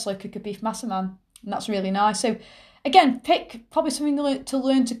there, slow cooker beef massaman. And that's really nice. So again, pick probably something to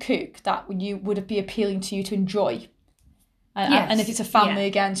learn to cook that would be appealing to you to enjoy. And if it's a family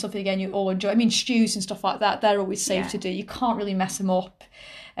again, something again you all enjoy. I mean, stews and stuff like that, they're always safe to do. You can't really mess them up.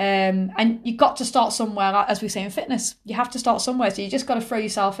 And you've got to start somewhere, as we say in fitness. You have to start somewhere, so you just got to throw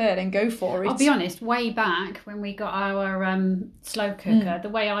yourself in and go for it. I'll be honest, way back when we got our slow cooker, the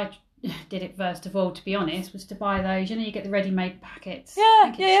way I did it first of all, to be honest, was to buy those, you get the ready-made packets.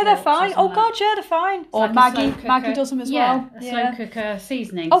 They're fine. Oh god, they're fine. Or like Maggie does them as well. A slow cooker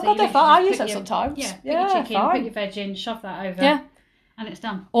seasoning. Oh god, they're fine. I use that sometimes. Put your chicken, put your veg in, shove that over, and it's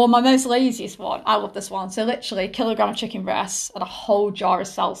done. Or my most laziest one, I love this one. So literally a kilogram of chicken breasts and a whole jar of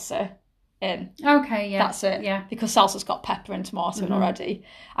salsa in. That's it. Because salsa's got pepper and tomato in already.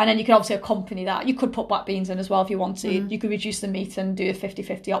 And then you can obviously accompany that. You could put black beans in as well if you wanted. You could reduce the meat and do a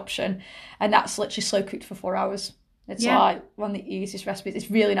 50-50 option. And that's literally slow cooked for 4 hours. It's like one of the easiest recipes.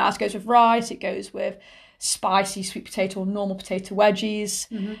 It's really nice. It goes with rice. It goes with spicy sweet potato or normal potato wedgies.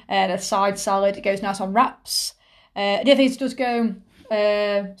 And a side salad. It goes nice on wraps. The other thing is it does go,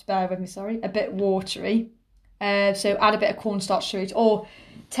 bear with me, sorry, a bit watery. So add a bit of cornstarch to it, or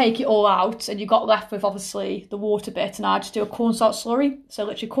take it all out and you got left with obviously the water bit, and I just do a cornstarch slurry. So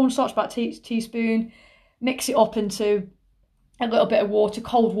literally cornstarch about a teaspoon, mix it up into a little bit of water,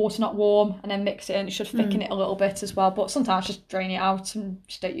 cold water, not warm, and then mix it in. It should thicken it a little bit as well, but sometimes just drain it out and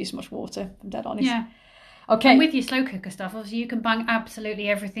just don't use much water, if I'm dead honest. Okay. And with your slow cooker stuff, obviously you can bung absolutely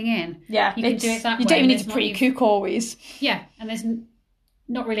everything in. You can do it that way. You don't even need to pre-cook always. And there's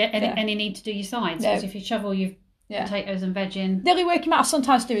not really any need to do your sides, because if you shovel your potatoes and veg in. The only work you might have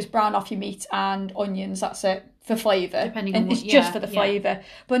sometimes do is brown off your meat and onions, that's it, for flavour. Depending on it's just for the flavour,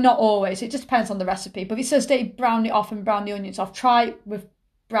 but not always. It just depends on the recipe. But if it says they brown it off and brown the onions off, try it with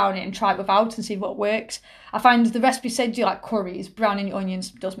brown it and try it without and see what works. I find the recipe said do like curries, browning your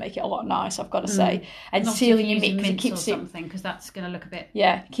onions does make it a lot nice, I've got to say. And sealing your meat, because it keeps it something, because that's going to look a bit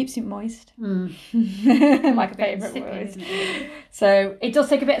keeps it moist. My favourite word. So it does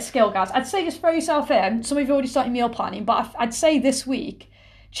take a bit of skill, guys. I'd say just throw yourself in. Some of you already started meal planning, but I'd say this week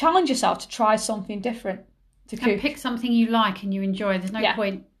challenge yourself to try something different to cook. And pick something you like and you enjoy. There's no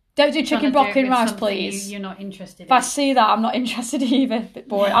point. Don't do chicken broccoli and rice, please. You're not interested in. If I see that, I'm not interested either. A bit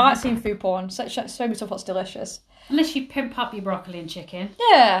boring. I like seeing food porn. Show me stuff that's delicious. Unless you pimp up your broccoli and chicken.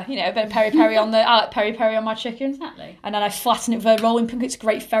 Yeah, a bit of peri-peri on I like peri-peri on my chicken. Exactly. And then I flatten it with a rolling pin. It's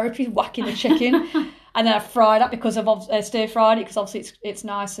great therapy, whacking the chicken. And then I fry that because I've stir-fried it, because obviously it's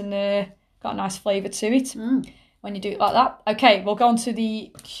nice and got a nice flavour to it when you do it like that. Okay, we'll go on to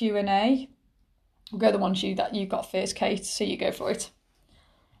the Q&A. We'll go the ones that you got first, Kate, so you go for it.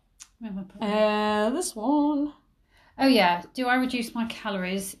 This one. Oh yeah. Do I reduce my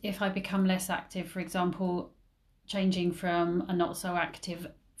calories if I become less active? For example, changing from an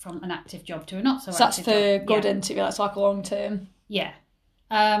active job to a not so active job. So that's for good into it. That's like a long term. Yeah.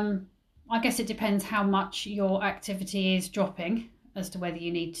 I guess it depends how much your activity is dropping as to whether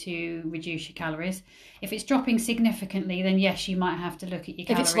you need to reduce your calories. If it's dropping significantly, then yes, you might have to look at your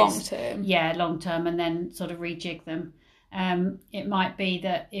calories. If it's long term. Yeah, long term, and then sort of rejig them. It might be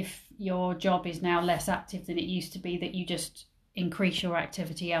that if your job is now less active than it used to be, that you just increase your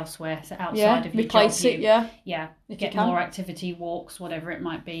activity elsewhere, so outside of your replace job. It, get more activity, walks, whatever it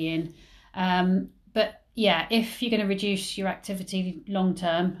might be in. But yeah, if you're going to reduce your activity long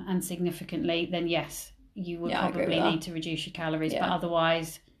term and significantly, then yes, you would probably need to reduce your calories. But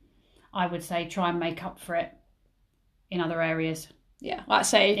otherwise, I would say try and make up for it in other areas. Yeah, like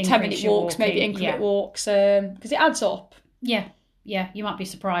say 10-minute walks, maybe increment walks, because it adds up. Yeah, you might be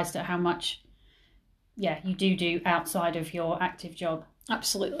surprised at how much you do outside of your active job.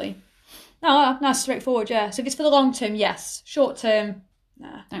 Absolutely. No, nice, straightforward, yeah. So if it's for the long term, yes. Short term,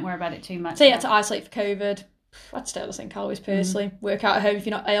 nah. Don't worry about it too much. Say you had to isolate for COVID, I'd stay at the same calories personally. Work out at home if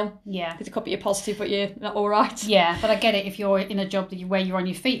you're not ill. Yeah. Because it could be a positive, but you're not all right. Yeah, but I get it if you're in a job where you're on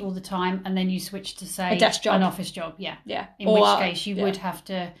your feet all the time and then you switch to, say, a desk job. An office job. Yeah. Yeah. In which case you would have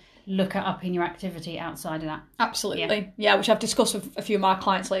to look at upping your activity outside of that. Absolutely. Yeah, which I've discussed with a few of my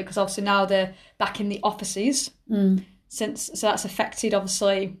clients later, because obviously now they're back in the offices. So that's affected,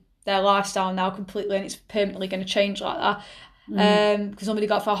 obviously, their lifestyle now completely, and it's permanently going to change like that. Because somebody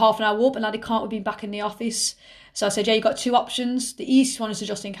got for a half an hour walk, but now they can't be back in the office. So I said, you've got two options. The easiest one is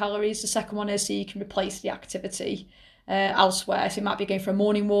adjusting calories. The second one is so you can replace the activity elsewhere. So it might be going for a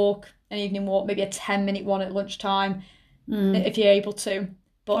morning walk, an evening walk, maybe a 10-minute one at lunchtime, if you're able to.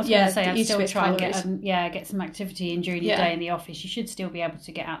 But I was going to say, I'd still try and get some activity in during your day in the office. You should still be able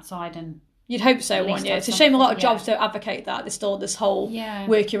to get outside and... You'd hope so, wouldn't you? It's a shame a lot of jobs don't advocate that. There's still this whole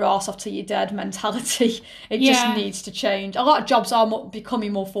work your arse off till you're dead mentality. It just needs to change. A lot of jobs are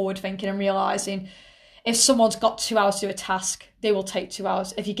becoming more forward-thinking and realising if someone's got 2 hours to do a task, they will take 2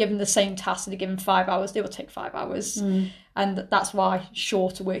 hours. If you give them the same task and they give them 5 hours, they will take 5 hours. And that's why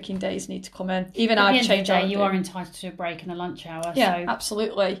shorter working days need to come in. Even I've changed our... You are entitled to a break and a lunch hour. Yeah, so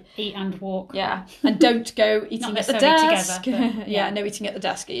absolutely. Eat and walk. Yeah, and don't go eating at the desk. Together, but, no eating at the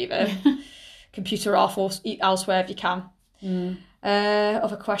desk either. Computer off or eat elsewhere if you can.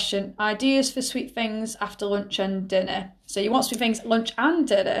 Other question. Ideas for sweet things after lunch and dinner. So you want sweet things lunch and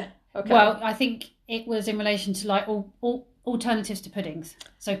dinner? Okay. Well, I think it was in relation to like all alternatives to puddings.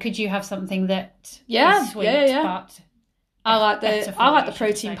 So could you have something that is sweet, but I like the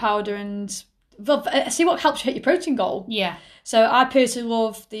protein powder and see what helps you hit your protein goal. Yeah. So I personally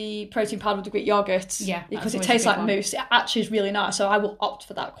love the protein powder with the Greek yogurt. Yeah, because it tastes like mousse. It actually is really nice. So I will opt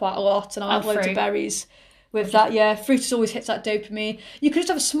for that quite a lot. And I like loads of berries with that. Yeah, fruit always hits that dopamine. You could just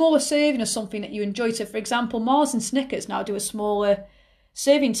have a smaller serving of something that you enjoy. So for example, Mars and Snickers now do a smaller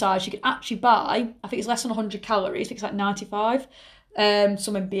serving size. You can actually buy, I think it's less than 100 calories. I think it's like 95.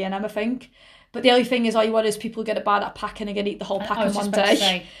 Some in B&M, I think. But the only thing is, all you want is people get to buy that pack and they're going to eat the whole pack in one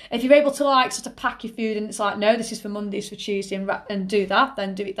day. If you're able to sort of pack your food and it's like, no, this is for Mondays, for Tuesday, and do that,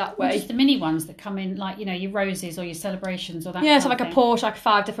 then do it that way. Just the mini ones that come in, like, your roses or your celebrations or that. Yeah, so like a Porsche, like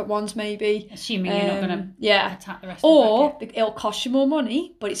 5 different ones maybe. Assuming you're not going to attack the rest of the packet. It'll cost you more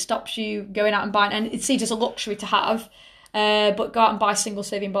money, but it stops you going out and buying, and it's seen as a luxury to have, but go out and buy single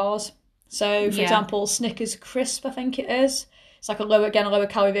serving bars. So, for example, Snickers Crisp, I think it is. It's like a lower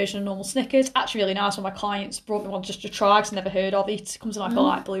calorie version of normal Snickers. Actually really nice. One of my clients brought me one just to try because I've never heard of it. It comes in like a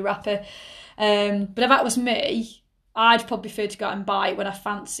light blue wrapper. But if that was me, I'd probably prefer to go out and buy it when I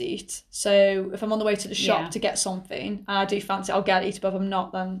fancy it. So if I'm on the way to the shop to get something and I do fancy it, I'll get it. But if I'm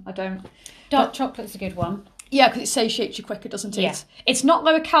not, then I don't. Dark chocolate's a good one. Yeah, because it satiates you quicker, doesn't it? Yeah. It's not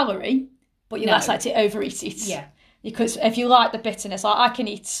lower calorie, but you're less likely to overeat it. Yeah. Because if you like the bitterness, I can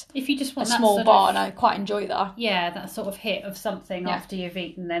eat if you just want a small bar and I quite enjoy that. Yeah, that sort of hit of something after you've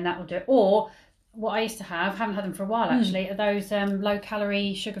eaten, then that will do it. Or what I used to haven't had them for a while actually, are those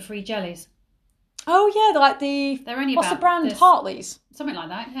low-calorie, sugar-free jellies. Oh yeah, they're only what's the brand? Hartley's? Something like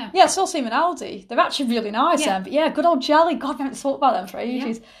that, yeah. Yeah, I still see them in Aldi. They're actually really nice, but good old jelly. God, we haven't talked about them for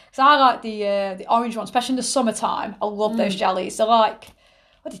ages. Because I like the orange one, especially in the summertime. I love those jellies. They're like...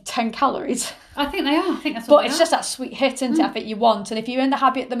 10 calories? I think they are. I think that's what But it's just that sweet hit, isn't it? I think you want. And if you're in the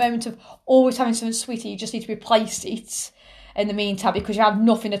habit at the moment of always having something sweeter, you just need to replace it in the meantime because you have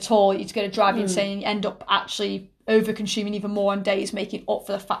nothing at all. It's going to drive you insane and you end up actually over-consuming even more on days, making up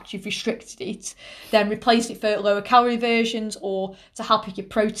for the fact you've restricted it. Then replace it for lower calorie versions or to help with your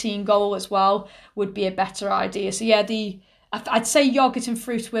protein goal as well would be a better idea. So yeah, I'd say yogurt and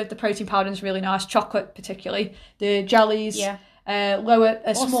fruit with the protein powder is really nice. Chocolate particularly. The jellies... Yeah. Lower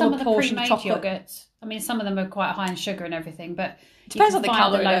a smaller portion of chocolate. Yogurts. I mean, some of them are quite high in sugar and everything, but depends on the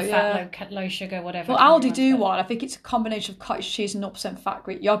calorie. Low fat, low sugar, whatever. Well, Aldi do one. I think it's a combination of cottage cheese and 0% fat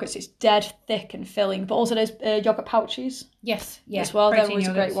Greek yogurts. It's dead thick and filling, but also there's yogurt pouches. Yes, as well. They're always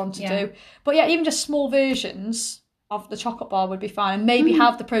a great one to do. But yeah, even just small versions of the chocolate bar would be fine, and maybe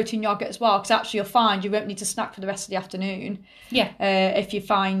have the protein yogurt as well, because actually you'll find you won't need to snack for the rest of the afternoon. Yeah. If you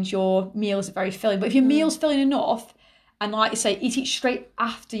find your meals are very filling, but if your meal's filling enough. And like you say, eat it straight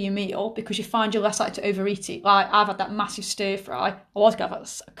after your meal because you find you're less likely to overeat it. Like I've had that massive stir fry. I was going to have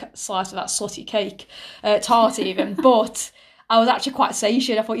a slice of that slutty cake, tart even, but I was actually quite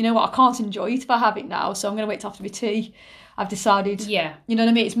satiated. I thought, you know what, I can't enjoy it if I have it now, so I'm going to wait till after my tea. I've decided. Yeah. You know what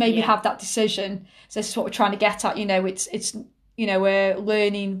I mean? It's made me have that decision. So this is what we're trying to get at. You know, it's you know, we're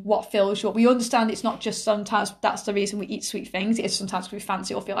learning what fills you up. We understand it's not just sometimes that's the reason we eat sweet things. It is sometimes we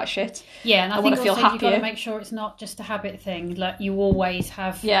fancy or feel like shit. Yeah, and I think also you've got to make sure it's not just a habit thing. Like you always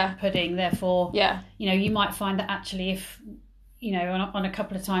have pudding, therefore, you know, you might find that actually if, you know, on a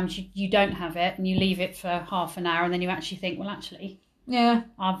couple of times you don't have it and you leave it for half an hour and then you actually think, well, actually,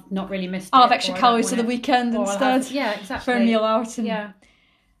 I've not really missed it. I'll have extra calories for the weekend instead. Exactly. For a meal out. And,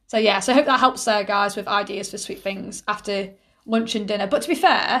 so I hope that helps there, guys, with ideas for sweet things after lunch and dinner. But to be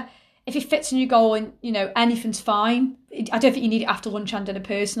fair, if it fits in your goal and, you know, anything's fine. I don't think you need it after lunch and dinner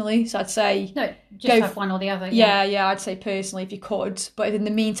personally. So I'd say... No, just have one or the other. Yeah, I'd say personally if you could. But if in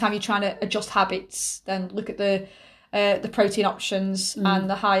the meantime you're trying to adjust habits, then look at the protein options and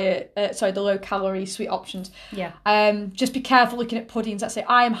the low calorie sweet options. Just be careful looking at puddings that say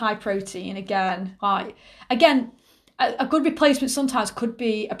I am high protein. Again, a good replacement sometimes could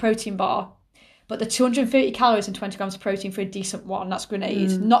be a protein bar, but the 230 calories and 20 grams of protein for a decent one, that's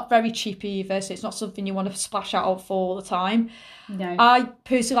grenades. Not very cheap either, so it's not something you want to splash out for all the time. No. I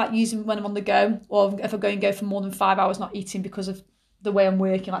personally like using when I'm on the go, or if I'm going to go for more than 5 hours not eating because of the way I'm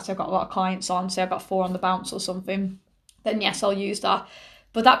working. Like say I've got a lot of clients on, say I've got 4 on the bounce or something, then yes, I'll use that.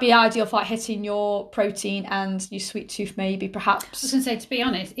 But that'd be ideal for like hitting your protein and your sweet tooth maybe, perhaps. I was going to say, to be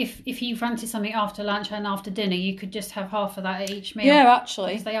honest, if you fancied something after lunch and after dinner, you could just have half of that at each meal. Yeah,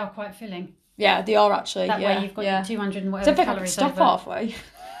 actually. Because they are quite filling. Yeah, they are actually. That way you've got your 200 and whatever calories stop over. Halfway.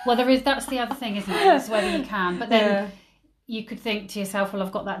 Well, that's the other thing, isn't it? It's whether you can. But then you could think to yourself, well,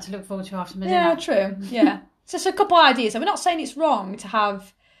 I've got that to look forward to after my dinner. Yeah, true. Yeah. So just a couple of ideas. And we're not saying it's wrong to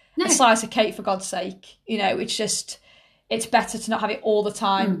have a slice of cake, for God's sake. You know, it's just... It's better to not have it all the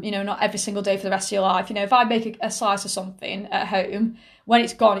time, you know, not every single day for the rest of your life. You know, if I make a slice of something at home, when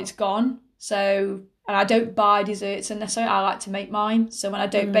it's gone, it's gone. So, and I don't buy desserts and necessarily I like to make mine. So when I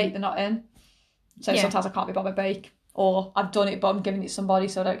don't bake, they're not in. So sometimes I can't be bothered bake. Or I've done it, but I'm giving it to somebody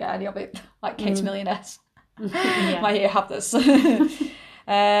so I don't get any of it. Like Kate's Millionaires. My here, have this.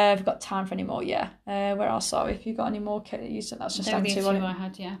 Have got time for any more? Where else? Sorry, if you've got any more, Kate, you said that's just down to one. I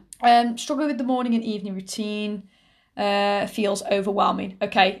had, struggle with the morning and evening routine. Feels overwhelming.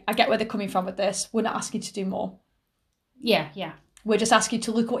 Okay, I get where they're coming from with this. We're not asking you to do more. Yeah. We're just asking you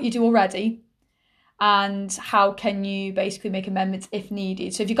to look at what you do already and how can you basically make amendments if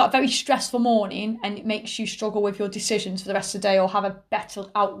needed. So if you've got a very stressful morning and it makes you struggle with your decisions for the rest of the day or have a better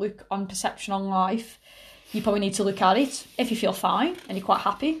outlook on perception on life, you probably need to look at it. If you feel fine and you're quite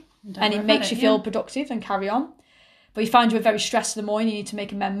happy and it makes you feel productive and carry on. But you find you're very stressed in the morning, you need to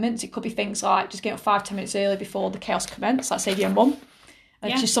make amendments. It could be things like just getting up 5-10 minutes early before the chaos commences, like say your mum.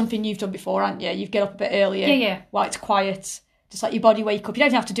 It's just something you've done before, haven't you? You get up a bit earlier while it's quiet, just let your body wake up. You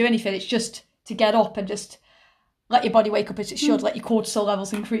don't have to do anything, it's just to get up and just let your body wake up as it should, let your cortisol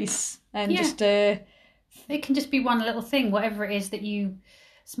levels increase. And just... it can just be one little thing, whatever it is that you...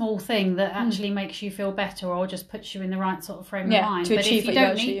 small thing that actually makes you feel better or just puts you in the right sort of frame of mind. To achieve but if you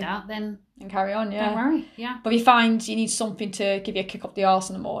don't need that, then... And carry on, don't worry, But if you find you need something to give you a kick up the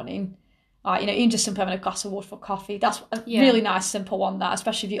arse in the morning, like, you know, even just simply having a glass of water for coffee, that's a really nice, simple one, that,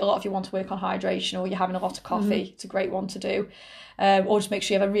 especially if a lot of you want to work on hydration or you're having a lot of coffee, it's a great one to do. Or just make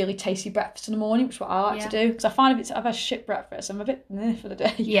sure you have a really tasty breakfast in the morning, which is what I like to do. Because I find if I've had a shit breakfast, I'm a bit for the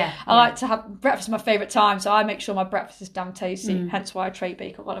day. I like to have breakfast my favourite time, so I make sure my breakfast is damn tasty. Hence why I tray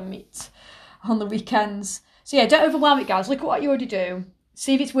bake a lot of meat on the weekends. So don't overwhelm it, guys. Look at what you already do.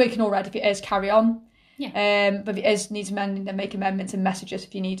 See if it's working already. If it is, carry on. But if it is, needs amending, then make amendments and message us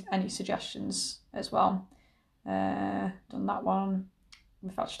if you need any suggestions as well. Done that one.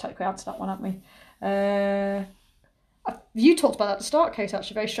 We've actually technically answered that one, haven't we? You talked about that at the start, Kate,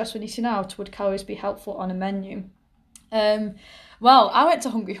 actually. Very stressed when eating out. Would calories be helpful on a menu? Well, I went to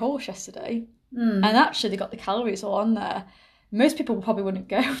Hungry Horse yesterday, and actually they got the calories all on there. Most people probably wouldn't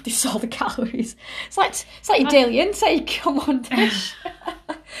go if they saw the calories. It's like your daily intake. Come on, dish.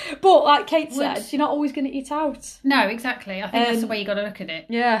 But like Kate said, you're not always going to eat out. No, exactly. I think that's the way you got to look at it.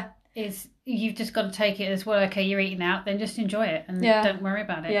 Yeah. Is you've just got to take it as, well, okay, you're eating out, then just enjoy it and don't worry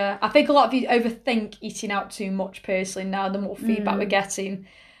about it. Yeah, I think a lot of you overthink eating out too much personally now, the more feedback we're getting.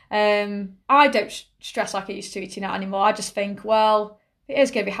 I don't stress like I used to eating out anymore. I just think, well, it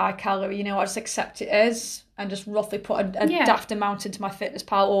is going to be high calorie, you know, I just accept it is and just roughly put a daft amount into my fitness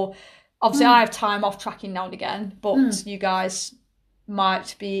pal. Or obviously I have time off tracking now and again, but you guys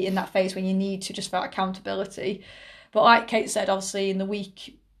might be in that phase when you need to just for accountability. But like Kate said, obviously in the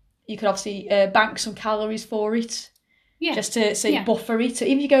week, you could obviously bank some calories for it. Yeah. Just to buffer it. So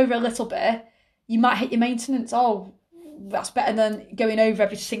even if you go over a little bit, you might hit your maintenance. Oh, that's better than going over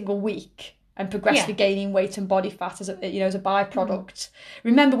every single week and progressively gaining weight and body fat as a byproduct.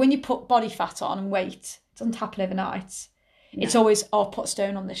 Remember, when you put body fat on and weight, it doesn't happen overnight. No. It's always, I'll put a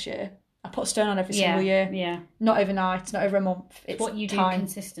stone on this year. I put a stone on every single year. Yeah. Not overnight, not over a month. It's what you do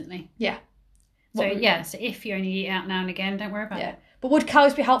consistently. Yeah. So so if you only eat out now and again, don't worry about it. But would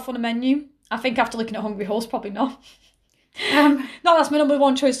calories be helpful on a menu? I think after looking at Hungry Horse, probably not. No, that's my number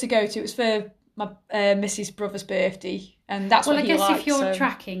one choice to go to. It was for my Missy's brother's birthday, and that's what he liked. Well, I guess if you're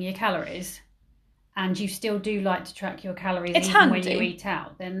tracking your calories, and you still do like to track your calories it's even handy. when you eat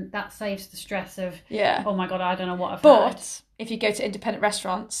out, then that saves the stress of, oh my God, I don't know what I've had. But if you go to independent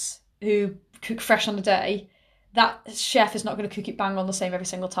restaurants who cook fresh on the day, that chef is not going to cook it bang on the same every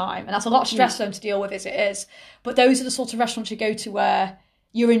single time. And that's a lot of stress for them to deal with as it is. But those are the sort of restaurants you go to where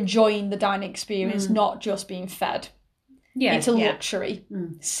you're enjoying the dining experience, not just being fed. Yeah, it's a luxury.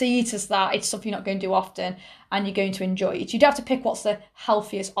 See it as that. It's something you're not going to do often and you're going to enjoy it. You'd have to pick what's the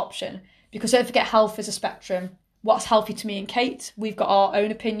healthiest option. Because don't forget, health is a spectrum. What's healthy to me and Kate, we've got our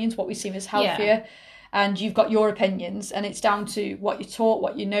own opinions, what we see as healthier, and you've got your opinions, and it's down to what you're taught,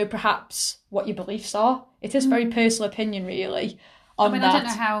 what you know, perhaps what your beliefs are. It is very personal opinion, really, on that. I don't know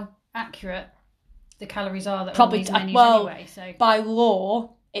how accurate the calories are that are on these menus anyway. So by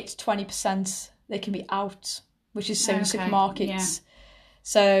law, it's 20% they can be out, which is same in supermarkets. Yeah.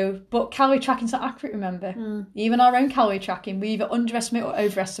 So, but calorie tracking's not accurate, remember? Even our own calorie tracking, we either underestimate or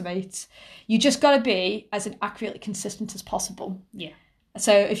overestimate. You just got to be as accurately consistent as possible. Yeah.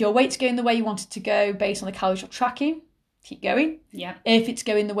 So if your weight's going the way you want it to go based on the calories you're tracking, keep going. Yeah. If it's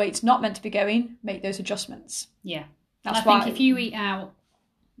going the way it's not meant to be going, make those adjustments. Yeah. I think if you eat out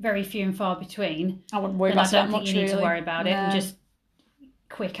very few and far between, I wouldn't worry about that much. You need to worry about it and just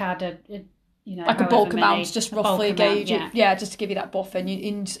quick add a like a bulk amount, just roughly gauge it. Yeah, just to give you that buffer. And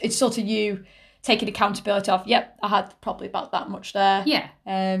it's sort of you taking accountability of, I had probably about that much there. Yeah.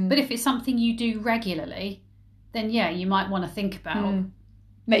 But if it's something you do regularly, then you might want to think about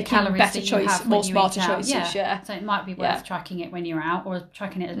making better choices, more smarter choices. Yeah. So it might be worth tracking it when you're out, or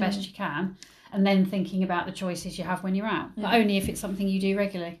tracking it as best you can, and then thinking about the choices you have when you're out. But only if it's something you do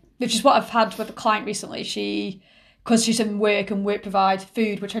regularly. Which is what I've had with a client recently. Because she's in work and work provide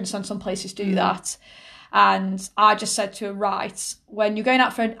food, which I understand some places do that. And I just said to her, right, when you're going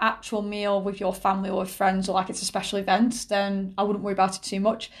out for an actual meal with your family or with friends, or like it's a special event, then I wouldn't worry about it too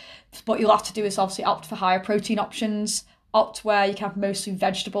much. What you'll have to do is obviously opt for higher protein options, opt where you can have mostly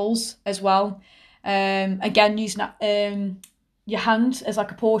vegetables as well. Again, using your hand as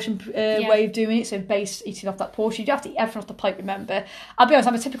like a portion way of doing it, so eating off that portion. You don't have to eat everything off the plate, remember. I'll be honest,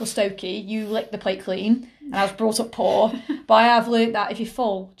 I'm a typical Stokey. You lick the plate clean, and I was brought up poor, but I have learnt that if you're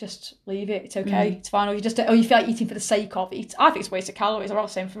full, just leave it, it's okay, it's fine. Or you feel like eating for the sake of it. I think it's a waste of calories. I'd rather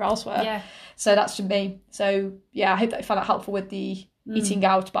same for elsewhere. So that's for me. So I hope that you found that helpful with the eating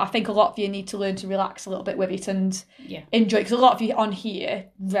out, but I think a lot of you need to learn to relax a little bit with it and enjoy it, because a lot of you on here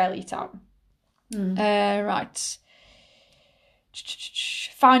rarely eat out. Right.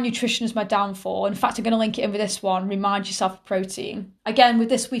 Find nutrition is my downfall. In fact, I'm going to link it in with this one. Remind yourself of protein. Again, with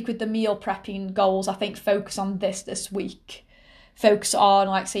this week, with the meal prepping goals, I think focus on this week. Focus on,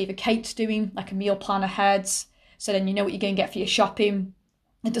 like, say, either Kate's doing like a meal plan ahead, so then you know what you're going to get for your shopping.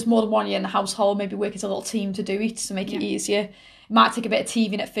 If there's more than one of you in the household, maybe work as a little team to do it to make it easier. It might take a bit of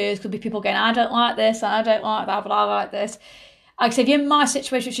teething at first. There'll be people going, I don't like this, and I don't like that, but I like this. Like I say, if you're in my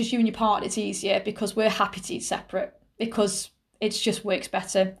situation, it's just you and your partner, it's easier because we're happy to eat separate, because it just works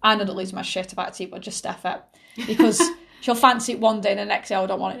better. I know that losing my shit about it, but just stuff it. Because she'll fancy it one day and the next day I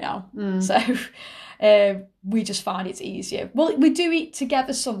don't want it now. So we just find it's easier. Well, we do eat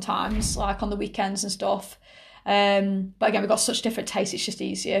together sometimes, like on the weekends and stuff. But again, we've got such different tastes, it's just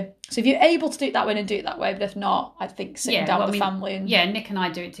easier. So if you're able to do it that way, then do it that way. But if not, I think sitting down with the family. And Nick and I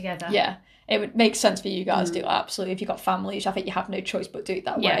do it together. Yeah. It would make sense for you guys to do it, absolutely. If you've got families, I think you have no choice but do it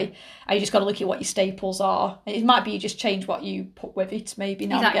that way. And you just got to look at what your staples are. And it might be you just change what you put with it, maybe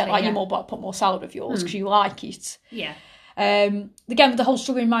now and again. Like you put more salad with yours because you like it. Yeah. Again, with the whole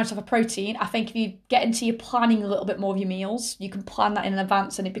struggling mindset of a protein, I think if you get into your planning a little bit more of your meals, you can plan that in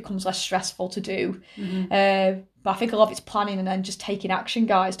advance and it becomes less stressful to do. But I think a lot of it's planning and then just taking action,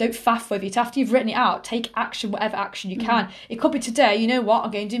 guys. Don't faff with it. After you've written it out, take action, whatever action you can. It could be today, you know what,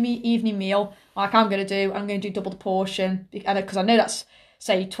 I'm going to do my evening meal like I'm going to do double the portion. Because I know that's,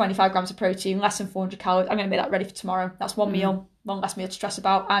 say, 25 grams of protein, less than 400 calories. I'm going to make that ready for tomorrow. That's one meal, one less meal to stress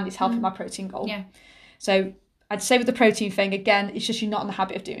about, and it's helping my protein goal. Yeah. So I'd say with the protein thing, again, it's just you're not in the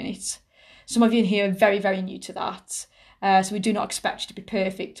habit of doing it. Some of you in here are very, very new to that. So we do not expect you to be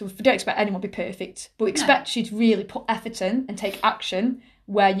perfect. We don't expect anyone to be perfect, but we expect you to really put effort in and take action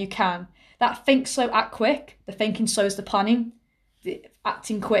where you can. That think slow, act quick. The thinking slow is the planning. The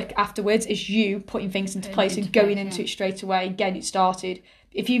acting quick afterwards is you putting things into place and going into it straight away and getting it started.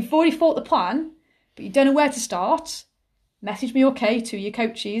 If you've already thought the plan, but you don't know where to start, message me to your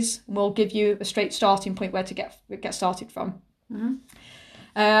coaches, and we'll give you a straight starting point where to get started from. Mm-hmm.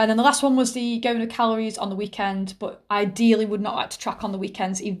 And then the last one was the going to calories on the weekend, but ideally would not like to track on the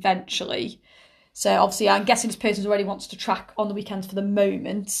weekends eventually. So obviously I'm guessing this person already wants to track on the weekends for the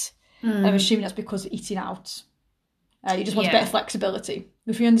moment. I'm assuming that's because of eating out. You just want a bit of flexibility.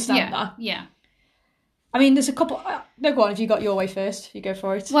 If you understand that. Yeah. I mean, there's a couple... no, go on. If you got your way first, you go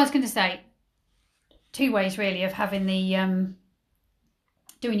for it. Well, I was going to say, 2 ways really of having the...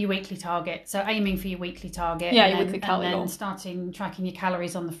 doing your weekly target. So aiming for your weekly target. Yeah, your weekly calorie and then goal. Starting tracking your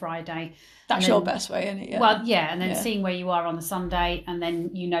calories on the Friday. That's your best way, isn't it? Yeah. Well, yeah, and then seeing where you are on the Sunday, and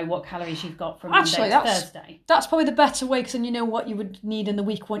then you know what calories you've got from Monday to Thursday. That's probably the better way, because then you know what you would need in the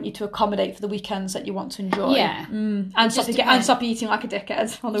week, want you to accommodate for the weekends that you want to enjoy. Yeah. And stop eating like a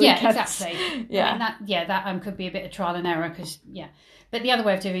dickhead on the weekends. Yeah, exactly. Yeah. And that could be a bit of trial and error, because, But the other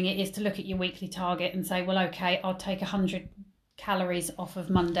way of doing it is to look at your weekly target and say, well, okay, I'll take 100 calories off of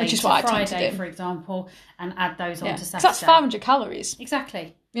Monday to Friday, for example, and add those on to Saturday. That's 500 calories.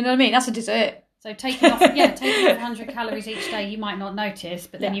 Exactly. You know what I mean? That's a dessert. So taking off 100 calories each day, you might not notice,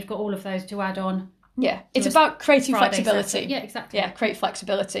 but then you've got all of those to add on. Yeah, it's about creating Friday, flexibility. Saturday. Yeah, exactly. Yeah, create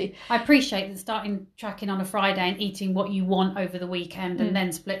flexibility. I appreciate that starting tracking on a Friday and eating what you want over the weekend and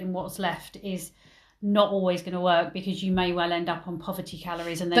then splitting what's left is not always going to work, because you may well end up on poverty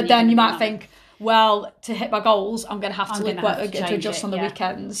calories. And then you might think, well, to hit my goals, I'm going to have to adjust on the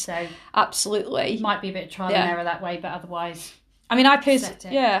weekends. So absolutely, might be a bit of trial and error that way, but otherwise, I mean, I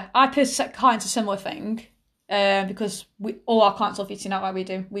personally set clients a similar thing, because all our clients love eating out like we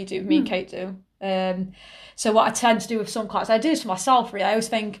do. Me and Kate do. So what I tend to do with some clients, I do this for myself. Really, I always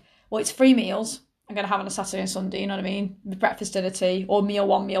think, well, it's 3 meals I'm going to have on a Saturday and Sunday. You know what I mean? With breakfast, dinner, tea, or meal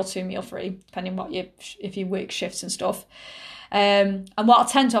 1, meal 2, meal 3, depending on if you work shifts and stuff. And what I'll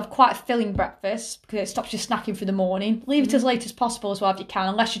tend to have quite a filling breakfast, because it stops you snacking through the morning. Leave it as late as possible as well if you can,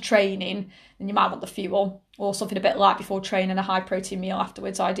 unless you're training, then you might want the fuel, or something a bit light before training, a high protein meal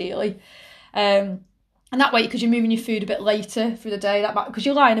afterwards, ideally. And that way, because you're moving your food a bit later through the day, because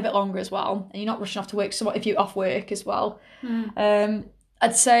you're lying a bit longer as well, and you're not rushing off to work. So if you're off work as well,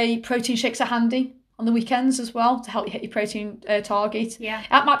 I'd say protein shakes are handy on the weekends as well to help you hit your protein target. Yeah,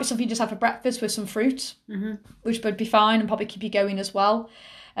 that might be something you just have for breakfast with some fruit, which would be fine and probably keep you going as well.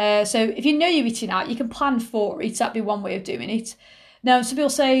 So if you know you're eating out, you can plan for it. That'd be one way of doing it. Now, some people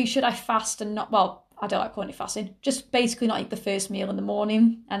say, should I fast and not? Well, I don't like calling it fasting. Just basically not eat the first meal in the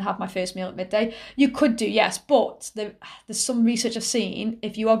morning and have my first meal at midday. You could do, yes, but there's some research I've seen.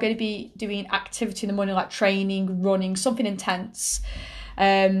 If you are going to be doing activity in the morning, like training, running, something intense,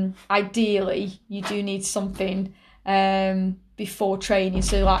 ideally you do need something before training.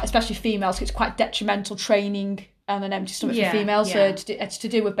 So, like, especially females, it's quite detrimental training on an empty stomach for females. So it's to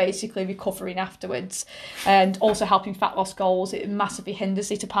do with basically recovering afterwards, and also helping fat loss goals. It massively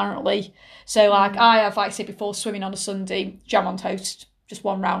hinders it, apparently. So, like, I have, like I said before, swimming on a Sunday, jam on toast, just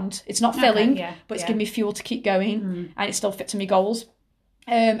 1 round. It's not filling, but it's giving me fuel to keep going, and it's still fit to my goals.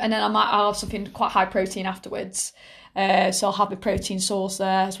 And then I'll have something quite high protein afterwards. So I'll have my protein source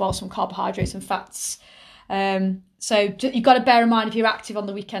there, as well as some carbohydrates and fats. So you've got to bear in mind, if you're active on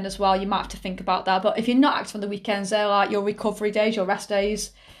the weekend as well, you might have to think about that. But if you're not active on the weekends, they're like your recovery days, your rest days,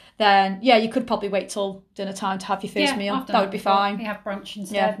 then you could probably wait till dinner time to have your first meal. That would be fine. You have brunch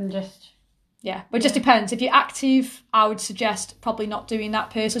instead and just... Yeah, but it just depends. If you're active, I would suggest probably not doing that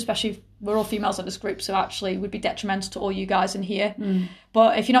person, especially if we're all females in this group, so actually it would be detrimental to all you guys in here.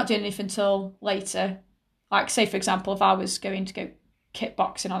 But if you're not doing anything until later, like, say, for example, if I was going to go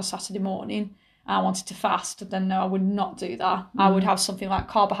kickboxing on a Saturday morning and I wanted to fast, then no, I would not do that. I would have something like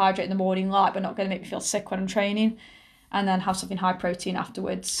carbohydrate in the morning, light, but not going to make me feel sick when I'm training, and then have something high protein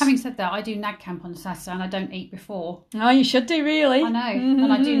afterwards. Having said that, I do nag camp on Saturday and I don't eat before. Oh, you should do, really. I know.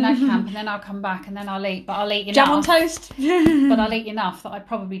 And I do nag camp, and then I'll come back and then I'll eat, but I'll eat enough. Jam on toast. But I'll eat enough that I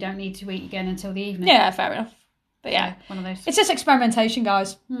probably don't need to eat again until the evening. Yeah, fair enough. But one of those. It's just experimentation,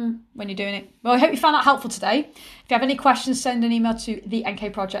 guys, when you're doing it. Well, I hope you found that helpful today. If you have any questions, send an email to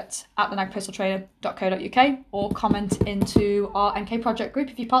thenkproject at thenagpersonaltrainer.co.uk, or comment into our NK Project group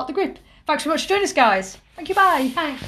if you're part of the group. Thanks so much for joining us, guys. Thank you, bye. Thanks.